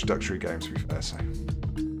is the introductory game, to be fair, so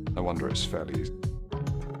no wonder it's fairly easy.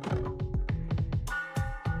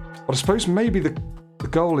 But I suppose maybe the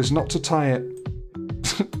goal is not to tie it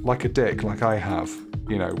like a dick, like I have,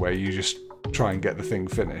 you know, where you just try and get the thing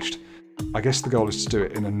finished. I guess the goal is to do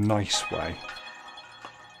it in a nice way.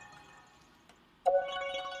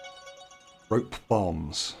 Rope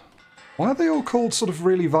bombs. Why are they all called sort of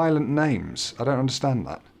really violent names? I don't understand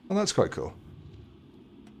that. Oh, that's quite cool.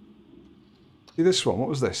 See this one, what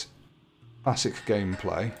was this? Classic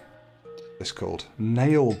gameplay. This called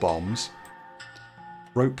nail bombs.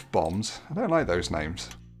 Rope bombs. I don't like those names.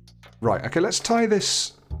 Right, okay, let's tie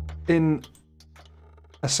this in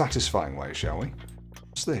a satisfying way, shall we?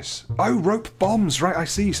 What's this? Oh, rope bombs, right, I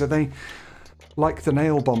see. So they, like the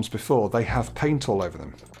nail bombs before, they have paint all over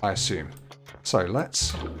them, I assume. So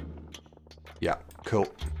let's... Yeah, cool.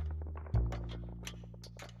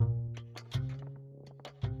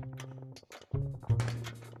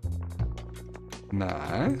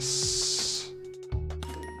 Nice.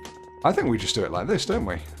 I think we just do it like this, don't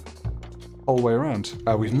we? Whole way around.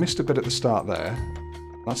 We've missed a bit at the start there.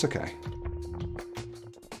 That's okay.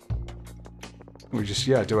 We just,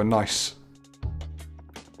 yeah, do a nice,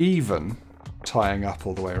 even tying up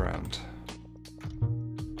all the way around.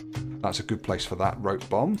 That's a good place for that rope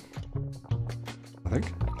bomb, I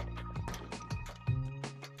think.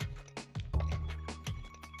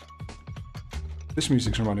 This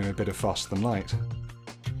music's reminding me a bit of Faster Than Light.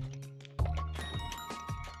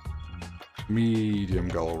 Medium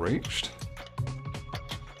goal reached.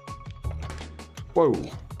 Whoa,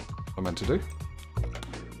 what I meant to do.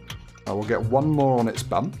 We'll get one more on its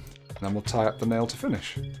bum, and then we'll tie up the nail to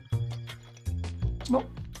finish. It's not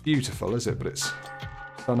beautiful, is it? But it's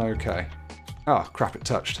done okay. Ah, crap, it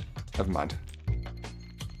touched. Never mind.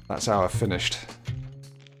 That's our finished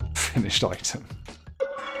item.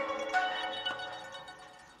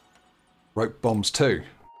 Rope bombs 2.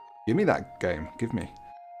 Give me that game. Give me.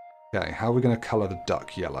 Okay, how are we going to colour the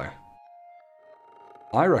duck yellow?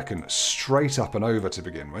 I reckon straight up and over to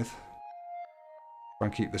begin with. Try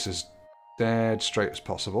and keep this as dead straight as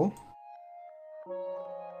possible.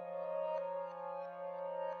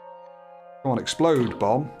 Come on, explode,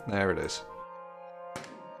 bomb. There it is.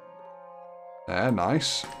 There,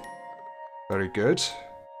 nice. Very good.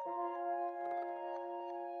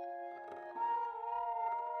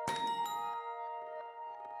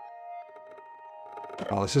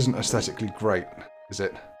 Oh, this isn't aesthetically great, is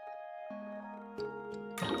it?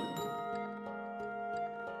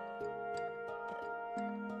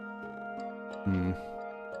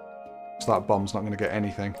 So that bomb's not going to get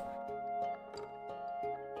anything.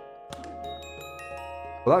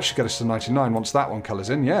 Well, that should get us to 99 once that one colours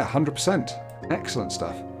in. Yeah, 100%. Excellent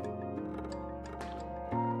stuff.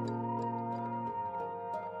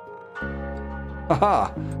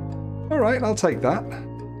 Haha! Alright, I'll take that.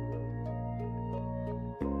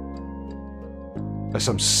 There's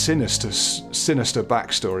some sinister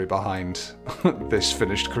backstory behind this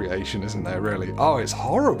finished creation, isn't there, really? Oh, it's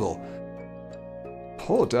horrible!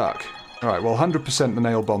 Poor duck. Alright, well, 100% the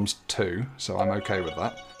nail bomb's 2, so I'm okay with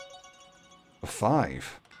that. For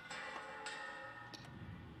 5.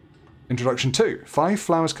 Introduction 2. 5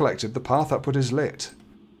 flowers collected, the path upward is lit.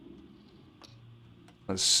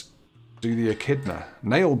 Let's do the echidna.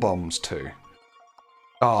 Nail bombs 2.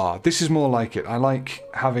 Ah, this is more like it. I like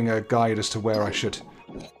having a guide as to where I should,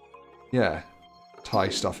 yeah, tie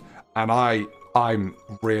stuff. And I'm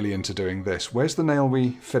really into doing this. Where's the nail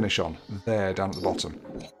we finish on? There, down at the bottom.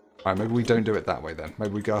 Alright, maybe we don't do it that way then.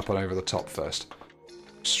 Maybe we go up and over the top first.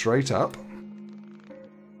 Straight up.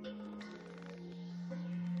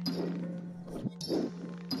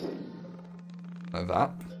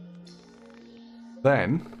 that.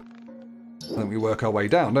 Then we work our way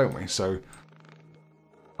down, don't we? So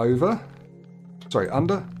over, sorry,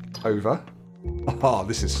 under, over. Ah,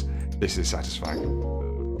 this is satisfying.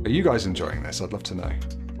 Are you guys enjoying this? I'd love to know.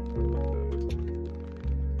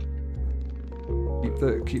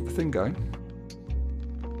 Keep the thing going.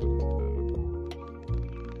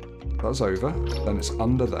 That's over. Then it's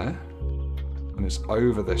under there. And it's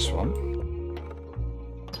over this one.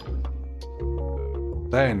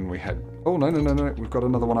 Then we head... Oh, no. We've got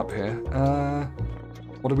another one up here.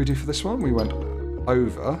 What did we do for this one? We went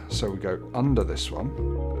over, so we go under this one.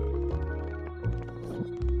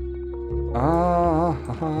 Ah,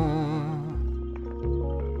 ha, ha.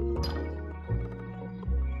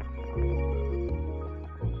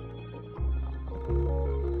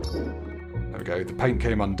 There we go. The paint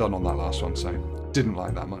came undone on that last one, so didn't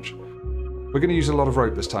like that much. We're going to use a lot of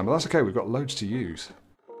rope this time, but that's okay. We've got loads to use.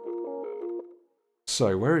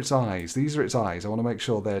 So, where are its eyes? These are its eyes. I want to make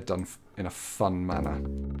sure they're done in a fun manner.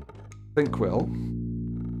 I think we'll...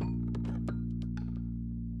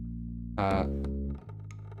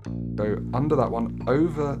 go under that one,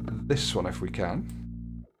 over this one if we can.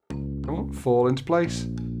 Come on, fall into place.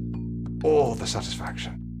 Oh, the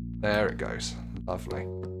satisfaction. There it goes. Lovely.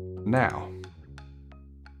 Now.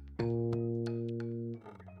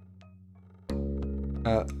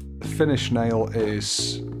 The finish nail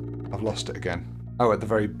is... I've lost it again. Oh, at the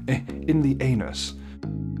very... in the anus.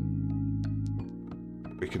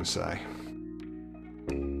 We can say.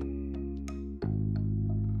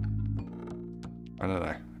 I don't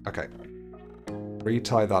know. Okay.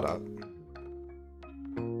 Retie that up.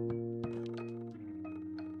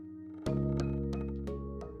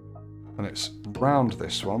 And it's round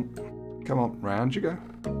this one. Come on, round you go.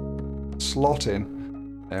 Slot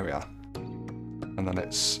in. There we are. And then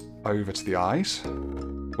it's over to the eyes,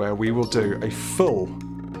 where we will do a full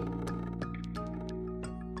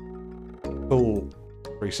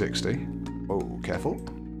 360. Oh, careful.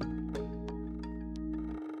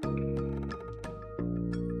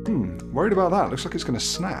 Worried about that. Looks like it's going to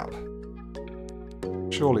snap.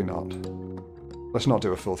 Surely not. Let's not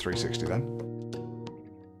do a full 360 then.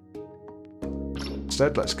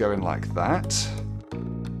 Instead, let's go in like that.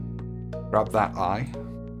 Grab that eye.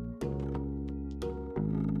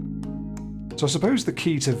 So I suppose the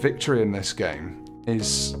key to victory in this game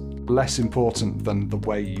is less important than the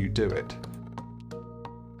way you do it.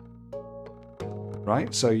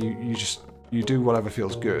 Right? So you do whatever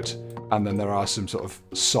feels good. And then there are some sort of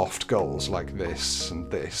soft goals like this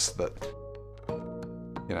and this that,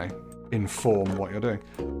 you know, inform what you're doing.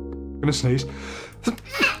 I'm gonna sneeze.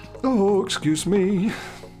 Oh, excuse me.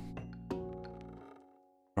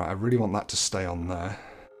 Right, I really want that to stay on there.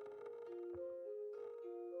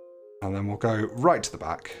 And then we'll go right to the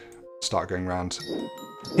back. Start going round.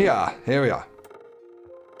 Here we are.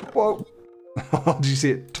 Whoa. Did you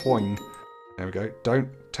see it twang? There we go. Don't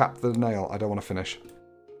tap the nail. I don't want to finish.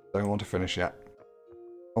 Don't want to finish yet.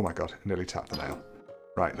 Oh my god, nearly tapped the nail.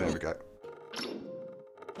 Right, there we go.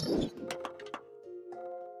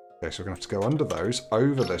 Okay, so we're going to have to go under those,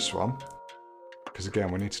 over this one. Because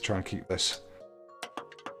again, we need to try and keep this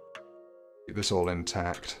all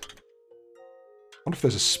intact. I wonder if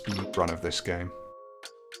there's a speed run of this game.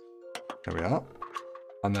 There we are.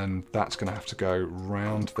 And then that's going to have to go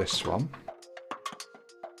round this one.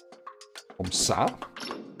 Ça.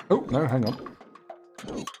 Oh, no, hang on.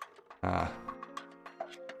 Ah.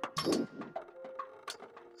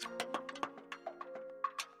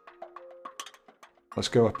 Let's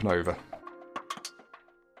go up and over.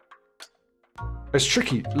 It's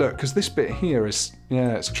tricky, look, because this bit here is,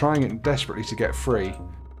 yeah, it's trying it desperately to get free.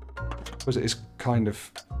 Because it is kind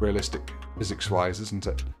of realistic physics-wise, isn't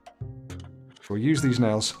it? We'll use these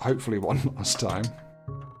nails, hopefully one last time,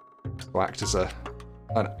 to act as an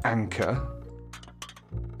anchor.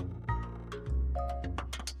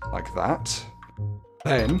 Like that.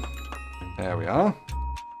 Then, there we are.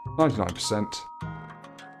 99%.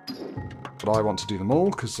 But I want to do them all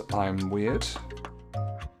because I'm weird.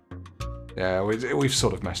 Yeah, we've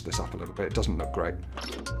sort of messed this up a little bit. It doesn't look great.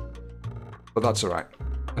 But that's alright.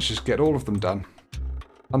 Let's just get all of them done.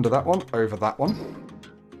 Under that one, over that one.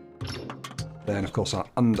 Then, of course,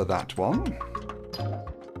 under that one.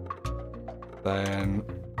 Then...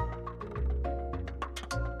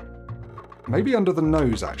 maybe under the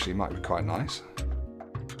nose, actually, might be quite nice.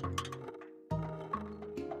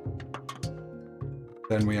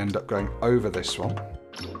 Then we end up going over this one.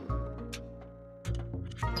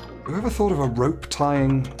 Whoever thought of a rope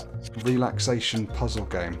tying relaxation puzzle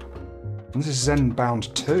game? And this is Zen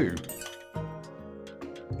Bound 2.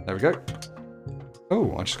 There we go.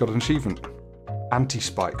 Oh, I just got an achievement.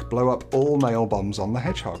 Anti-spike. Blow up all nail bombs on the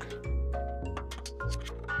hedgehog.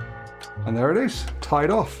 And there it is.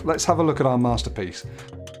 Tied off. Let's have a look at our masterpiece.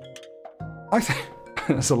 I think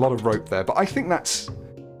there's a lot of rope there, but I think that's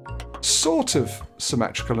sort of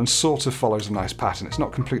symmetrical and sort of follows a nice pattern. It's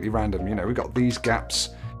not completely random. You know, we've got these gaps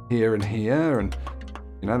here and here, and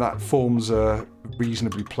you know, that forms a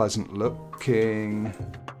reasonably pleasant looking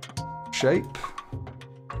shape.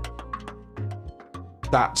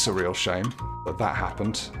 That's a real shame that that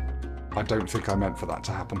happened. I don't think I meant for that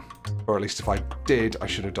to happen. Or at least if I did, I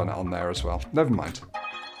should have done it on there as well. Never mind.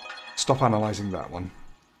 Stop analysing that one.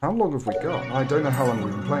 How long have we got? I don't know how long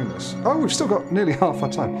we've been playing this. Oh, we've still got nearly half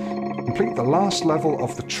our time. Complete the last level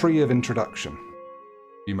of the Tree of Introduction.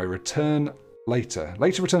 You may return later.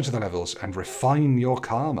 Later return to the levels and refine your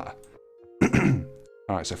karma.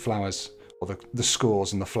 Alright, so flowers, or the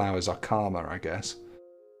scores and the flowers are karma, I guess.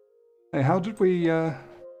 Hey, how did we...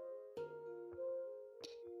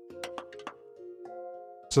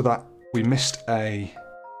 So that we missed a...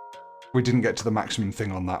 We didn't get to the maximum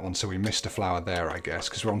thing on that one, so we missed a flower there, I guess,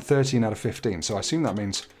 because we're on 13 out of 15. So I assume that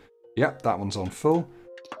means, yep, that one's on full.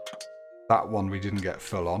 That one we didn't get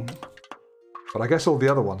full on. But I guess all the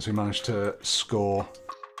other ones we managed to score.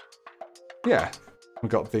 Yeah, we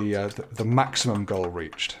got the maximum goal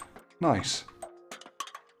reached. Nice.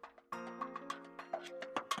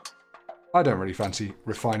 I don't really fancy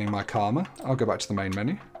refining my karma. I'll go back to the main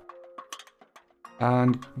menu.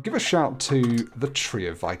 And give a shout to the Tree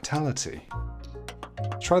of Vitality.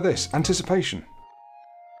 Try this. Anticipation.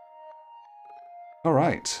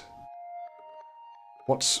 Alright.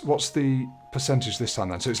 What's the percentage this time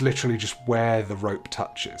then? So it's literally just where the rope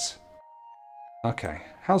touches. Okay.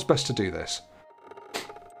 How's best to do this?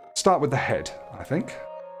 Start with the head, I think.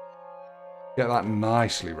 Get that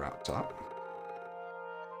nicely wrapped up.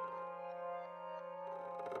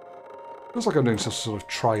 Feels like I'm doing some sort of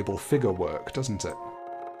tribal figure work, doesn't it?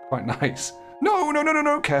 Quite nice. No, no, no, no,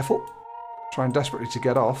 no, careful. Trying desperately to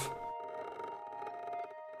get off.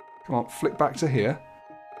 Come on, flick back to here.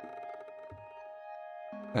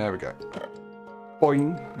 There we go.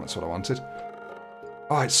 Boing. That's what I wanted.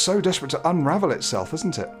 Oh, it's so desperate to unravel itself,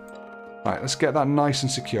 isn't it? Right, let's get that nice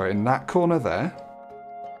and secure in that corner there.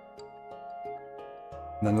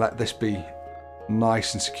 And then let this be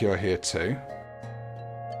nice and secure here too.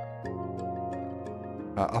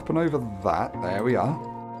 Up and over that. There we are.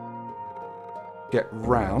 Get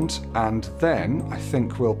round, and then I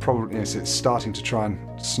think we'll probably... Yes, it's starting to try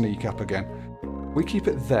and sneak up again. We keep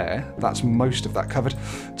it there. That's most of that covered.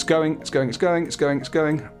 It's going, it's going, it's going, it's going, it's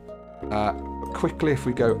going. Quickly, if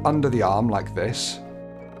we go under the arm like this,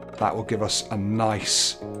 that will give us a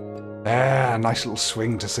nice... a nice little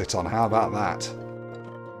swing to sit on. How about that?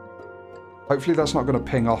 Hopefully that's not going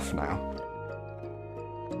to ping off now.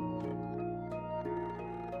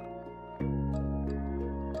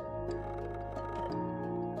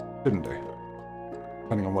 Shouldn't do.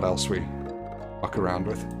 Depending on what else we muck around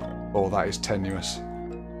with. Oh, that is tenuous.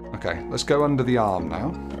 Okay, let's go under the arm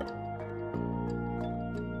now.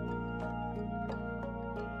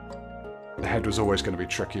 The head was always going to be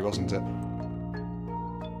tricky, wasn't it?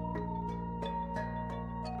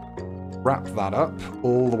 Wrap that up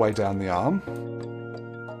all the way down the arm.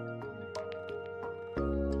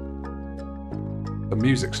 The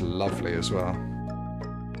music's lovely as well.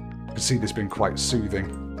 You can see this being quite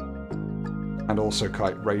soothing. And also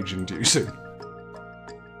quite rage-inducing.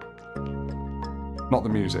 Not the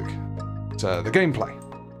music, but the gameplay.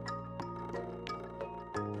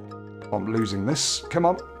 I'm losing this. Come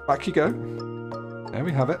on, back you go. There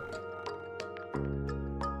we have it.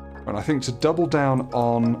 And I think to double down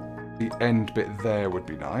on the end bit there would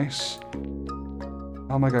be nice.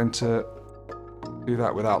 How am I going to do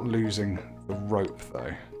that without losing the rope,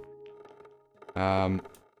 though?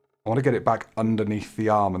 I want to get it back underneath the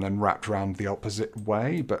arm and then wrapped around the opposite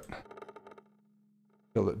way, but I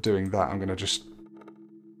feel that doing that, I'm going to just...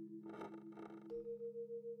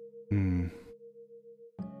 I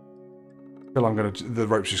feel the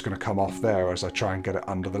rope's just going to come off there as I try and get it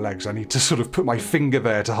under the legs. I need to sort of put my finger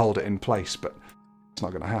there to hold it in place, but it's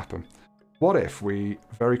not going to happen. What if we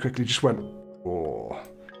very quickly just went... Oh.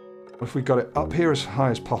 What if we got it up here as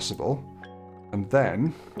high as possible, and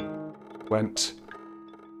then went...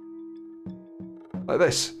 like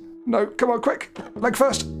this. No, come on, quick. Leg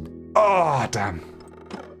first. Ah, oh, damn.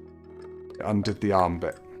 It undid the arm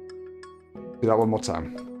bit. Do that one more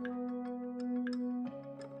time.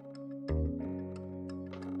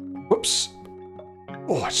 Whoops.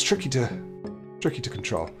 Oh, it's tricky to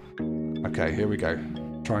control. Okay, here we go.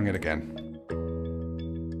 Trying it again.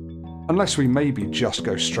 Unless we maybe just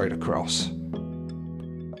go straight across.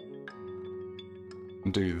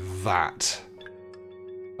 and do that.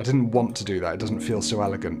 I didn't want to do that. It doesn't feel so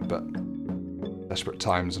elegant, but desperate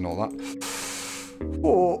times and all that.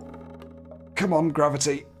 Oh, come on,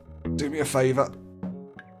 gravity. Do me a favour.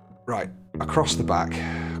 Right, across the back,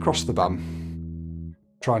 across the bum.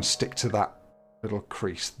 Try and stick to that little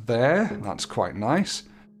crease there. That's quite nice.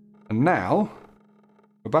 And now,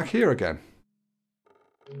 we're back here again.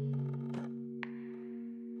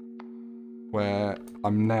 Where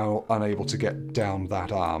I'm now unable to get down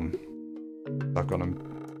that arm. I've gone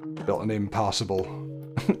and built an impassable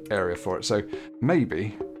area for it. So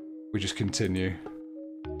maybe we just continue.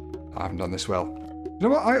 I haven't done this well. You know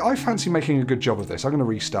what? I fancy making a good job of this. I'm going to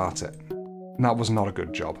restart it. And that was not a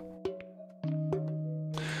good job.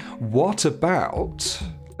 What about...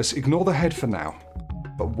 Let's ignore the head for now.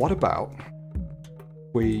 But what about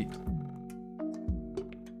we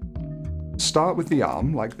start with the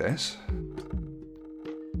arm like this.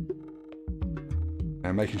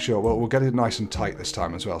 And making sure, well, we'll get it nice and tight this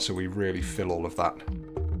time as well, so we really fill all of that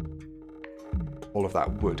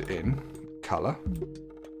wood in colour.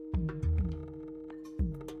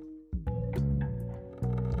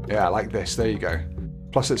 Yeah, like this, there you go.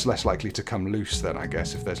 Plus it's less likely to come loose then, I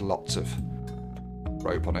guess, if there's lots of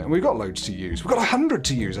rope on it. And we've got loads to use. We've got 100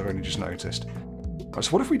 to use, I've only just noticed. Right,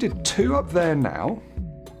 so what if we did 2 up there now?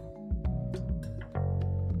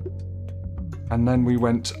 And then we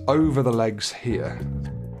went over the legs here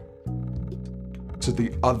to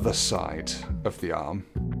the other side of the arm.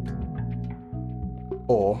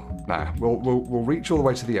 Or, nah, we'll reach all the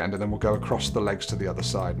way to the end and then we'll go across the legs to the other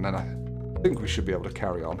side, and then I think we should be able to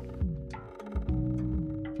carry on.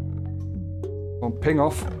 Well, ping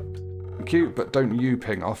off. Thank you, but don't you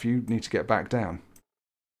ping off, you need to get back down.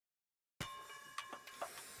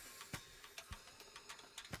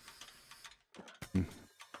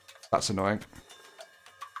 That's annoying.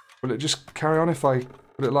 Will it just carry on if I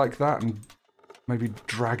put it like that and maybe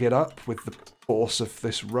drag it up with the force of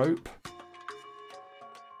this rope?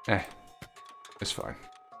 It's fine.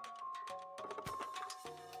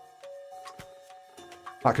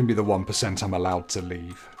 That can be the 1% I'm allowed to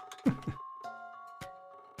leave.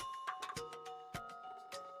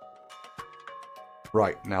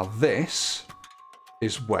 Right, now this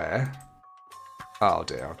is where... Oh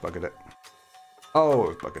dear, I've buggered it. Oh,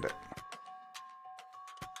 I've buggered it.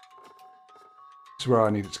 This is where I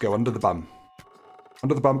need it to go, under the bum.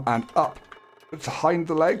 Under the bum and up. Behind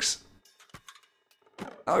the legs.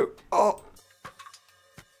 No. Oh.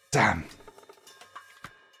 Damn.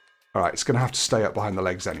 Alright, it's going to have to stay up behind the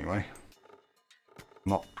legs anyway.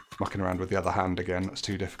 I'm not mucking around with the other hand again, that's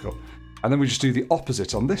too difficult. And then we just do the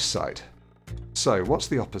opposite on this side. So, what's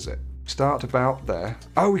the opposite? Start about there.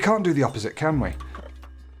 Oh, we can't do the opposite, can we?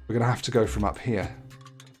 We're going to have to go from up here.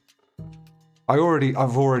 I've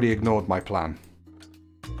already ignored my plan.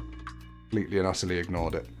 Completely and utterly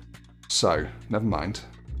ignored it. So, never mind.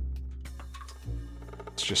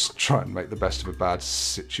 Let's just try and make the best of a bad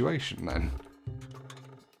situation then.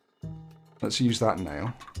 Let's use that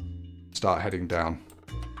nail. Start heading down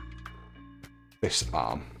this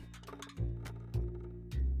arm.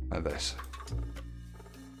 Like this.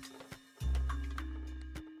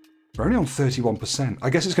 We're only on 31%. I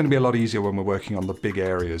guess it's going to be a lot easier when we're working on the big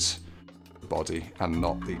areas of the body and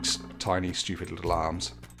not these tiny, stupid little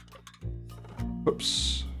arms.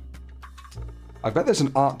 Oops. I bet there's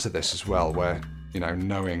an art to this as well, where, you know,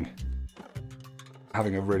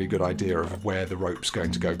 having a really good idea of where the rope's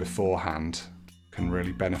going to go beforehand can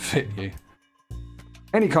really benefit you.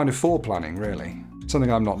 Any kind of foreplanning, really.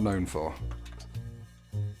 Something I'm not known for.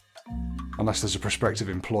 Unless there's a prospective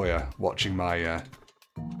employer watching my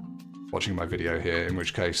video here, in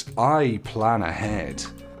which case I plan ahead.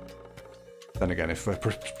 Then again, if a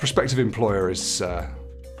prospective employer is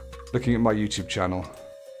looking at my YouTube channel,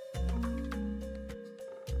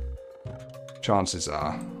 chances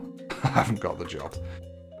are I haven't got the job.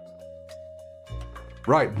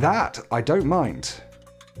 Right, that I don't mind.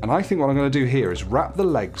 And I think what I'm going to do here is wrap the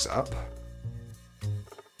legs up.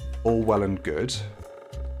 All well and good.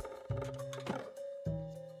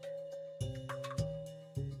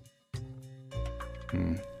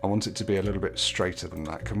 I want it to be a little bit straighter than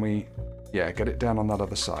that. Can we... Yeah, get it down on that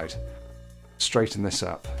other side. Straighten this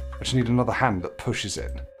up. I just need another hand that pushes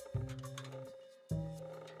it.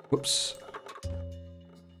 Whoops.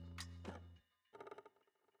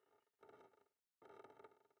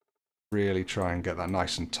 Really try and get that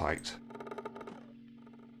nice and tight.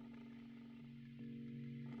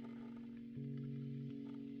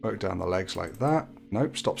 Work down the legs like that.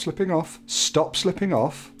 Nope, stop slipping off. Stop slipping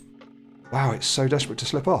off. Wow, it's so desperate to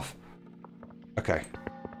slip off. Okay.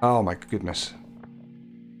 Oh my goodness.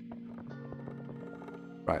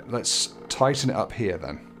 Right, let's tighten it up here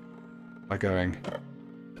then. By going...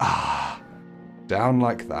 down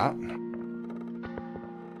like that.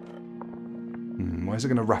 Where's it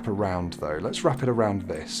going to wrap around, though? Let's wrap it around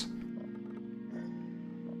this.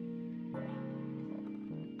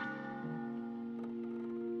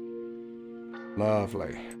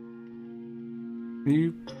 Lovely. Can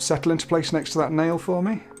you settle into place next to that nail for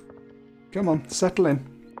me? Come on, settle in.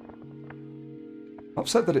 I'm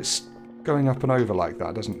upset that it's going up and over like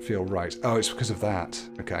that. It doesn't feel right. Oh, it's because of that.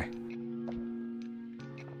 Okay.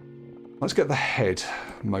 Let's get the head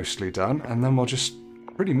mostly done, and then we'll just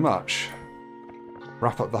pretty much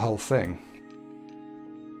wrap up the whole thing.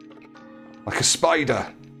 Like a spider!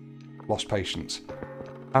 Lost patience.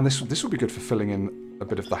 And this will be good for filling in a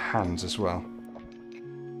bit of the hands as well.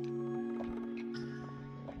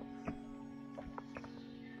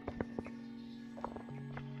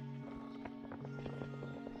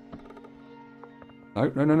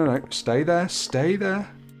 No. Stay there, stay there.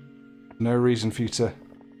 No reason for you to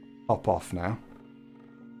hop off now.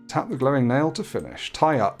 Tap the glowing nail to finish.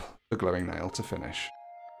 Tie up the glowing nail to finish.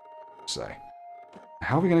 So,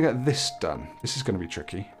 how are we going to get this done? This is going to be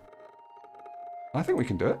tricky. I think we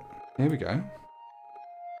can do it. Here we go.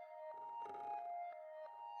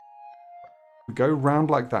 We go round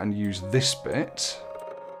like that and use this bit.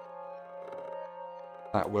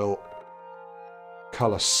 That will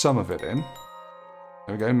colour some of it in.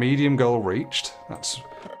 There we go, medium goal reached. That's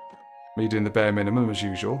me doing the bare minimum as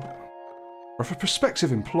usual. Or if a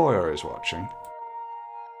prospective employer is watching,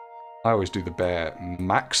 I always do the bare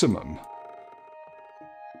maximum.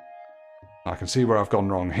 I can see where I've gone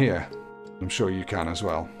wrong here. I'm sure you can as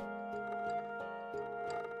well.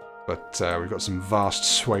 But we've got some vast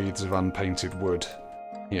swathes of unpainted wood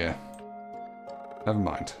here. Never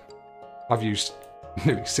mind. I've used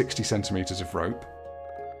nearly 60 centimetres of rope.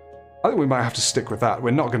 I think we might have to stick with that. We're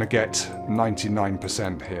not going to get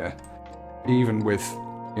 99% here. Even with,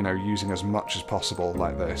 you know, using as much as possible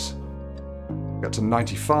like this. Get to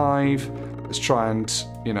 95. Let's try and,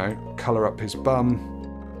 you know, colour up his bum.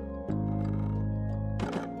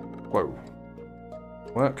 Whoa.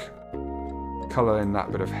 Work. Colour in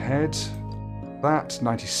that bit of head. That,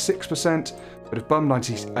 96%. Bit of bum,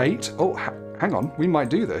 98. Oh, hang on. We might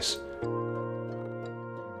do this.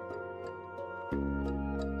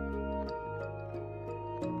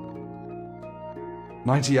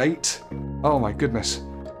 $98. Oh my goodness.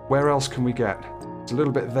 Where else can we get? It's a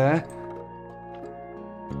little bit there.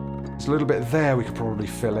 It's a little bit there we could probably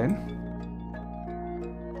fill in.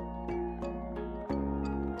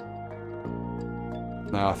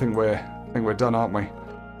 No, I think we're done, aren't we?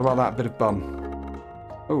 What about that bit of bum?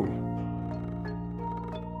 Oh.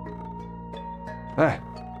 There.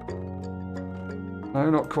 No,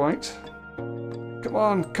 not quite. Come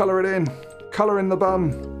on, colour it in. Colour in the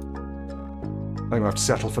bum. I think we have to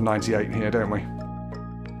settle for 98 here, don't we?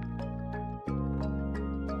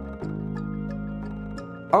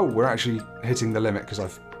 Oh, we're actually hitting the limit because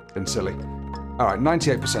I've been silly. Alright,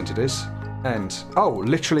 98% it is. And, oh,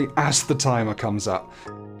 literally as the timer comes up.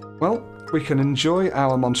 Well, we can enjoy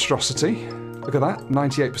our monstrosity. Look at that,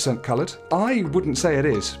 98% coloured. I wouldn't say it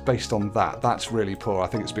is, based on that. That's really poor. I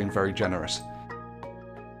think it's been very generous.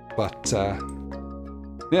 But,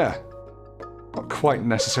 yeah. Not quite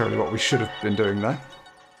necessarily what we should have been doing there.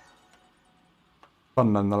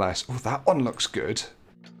 Fun nonetheless. Oh, that one looks good.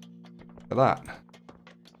 Look at that.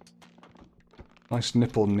 Nice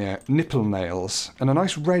nipple nails. And a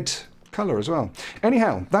nice red colour as well.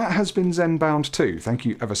 Anyhow, that has been Zen Bound 2. Thank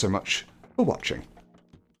you ever so much for watching.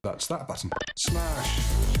 That's that button. Smash!